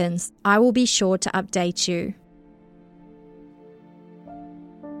happens, I will be sure to update you.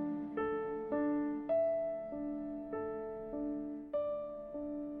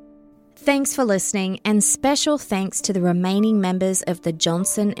 Thanks for listening, and special thanks to the remaining members of the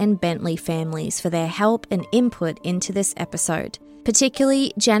Johnson and Bentley families for their help and input into this episode,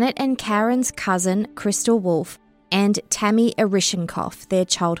 particularly Janet and Karen's cousin, Crystal Wolfe, and Tammy Arishinkoff, their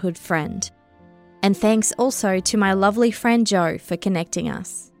childhood friend. And thanks also to my lovely friend Joe for connecting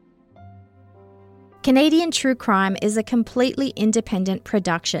us. Canadian True Crime is a completely independent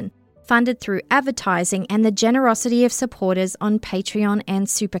production, funded through advertising and the generosity of supporters on Patreon and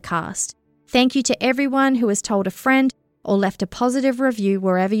Supercast. Thank you to everyone who has told a friend or left a positive review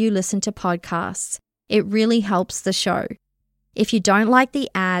wherever you listen to podcasts. It really helps the show. If you don't like the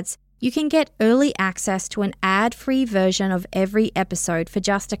ads, you can get early access to an ad-free version of every episode for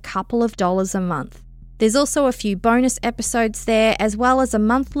just a couple of dollars a month. There's also a few bonus episodes there, as well as a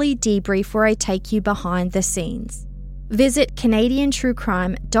monthly debrief where I take you behind the scenes. Visit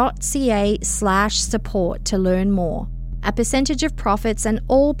canadiantruecrime.ca/support to learn more. A percentage of profits and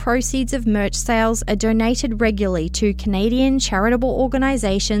all proceeds of merch sales are donated regularly to Canadian charitable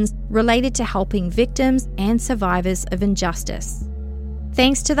organisations related to helping victims and survivors of injustice.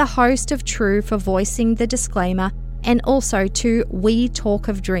 Thanks to the host of True for voicing the disclaimer, and also to We Talk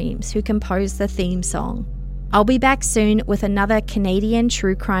of Dreams, who composed the theme song. I'll be back soon with another Canadian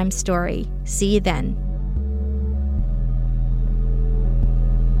true crime story. See you then.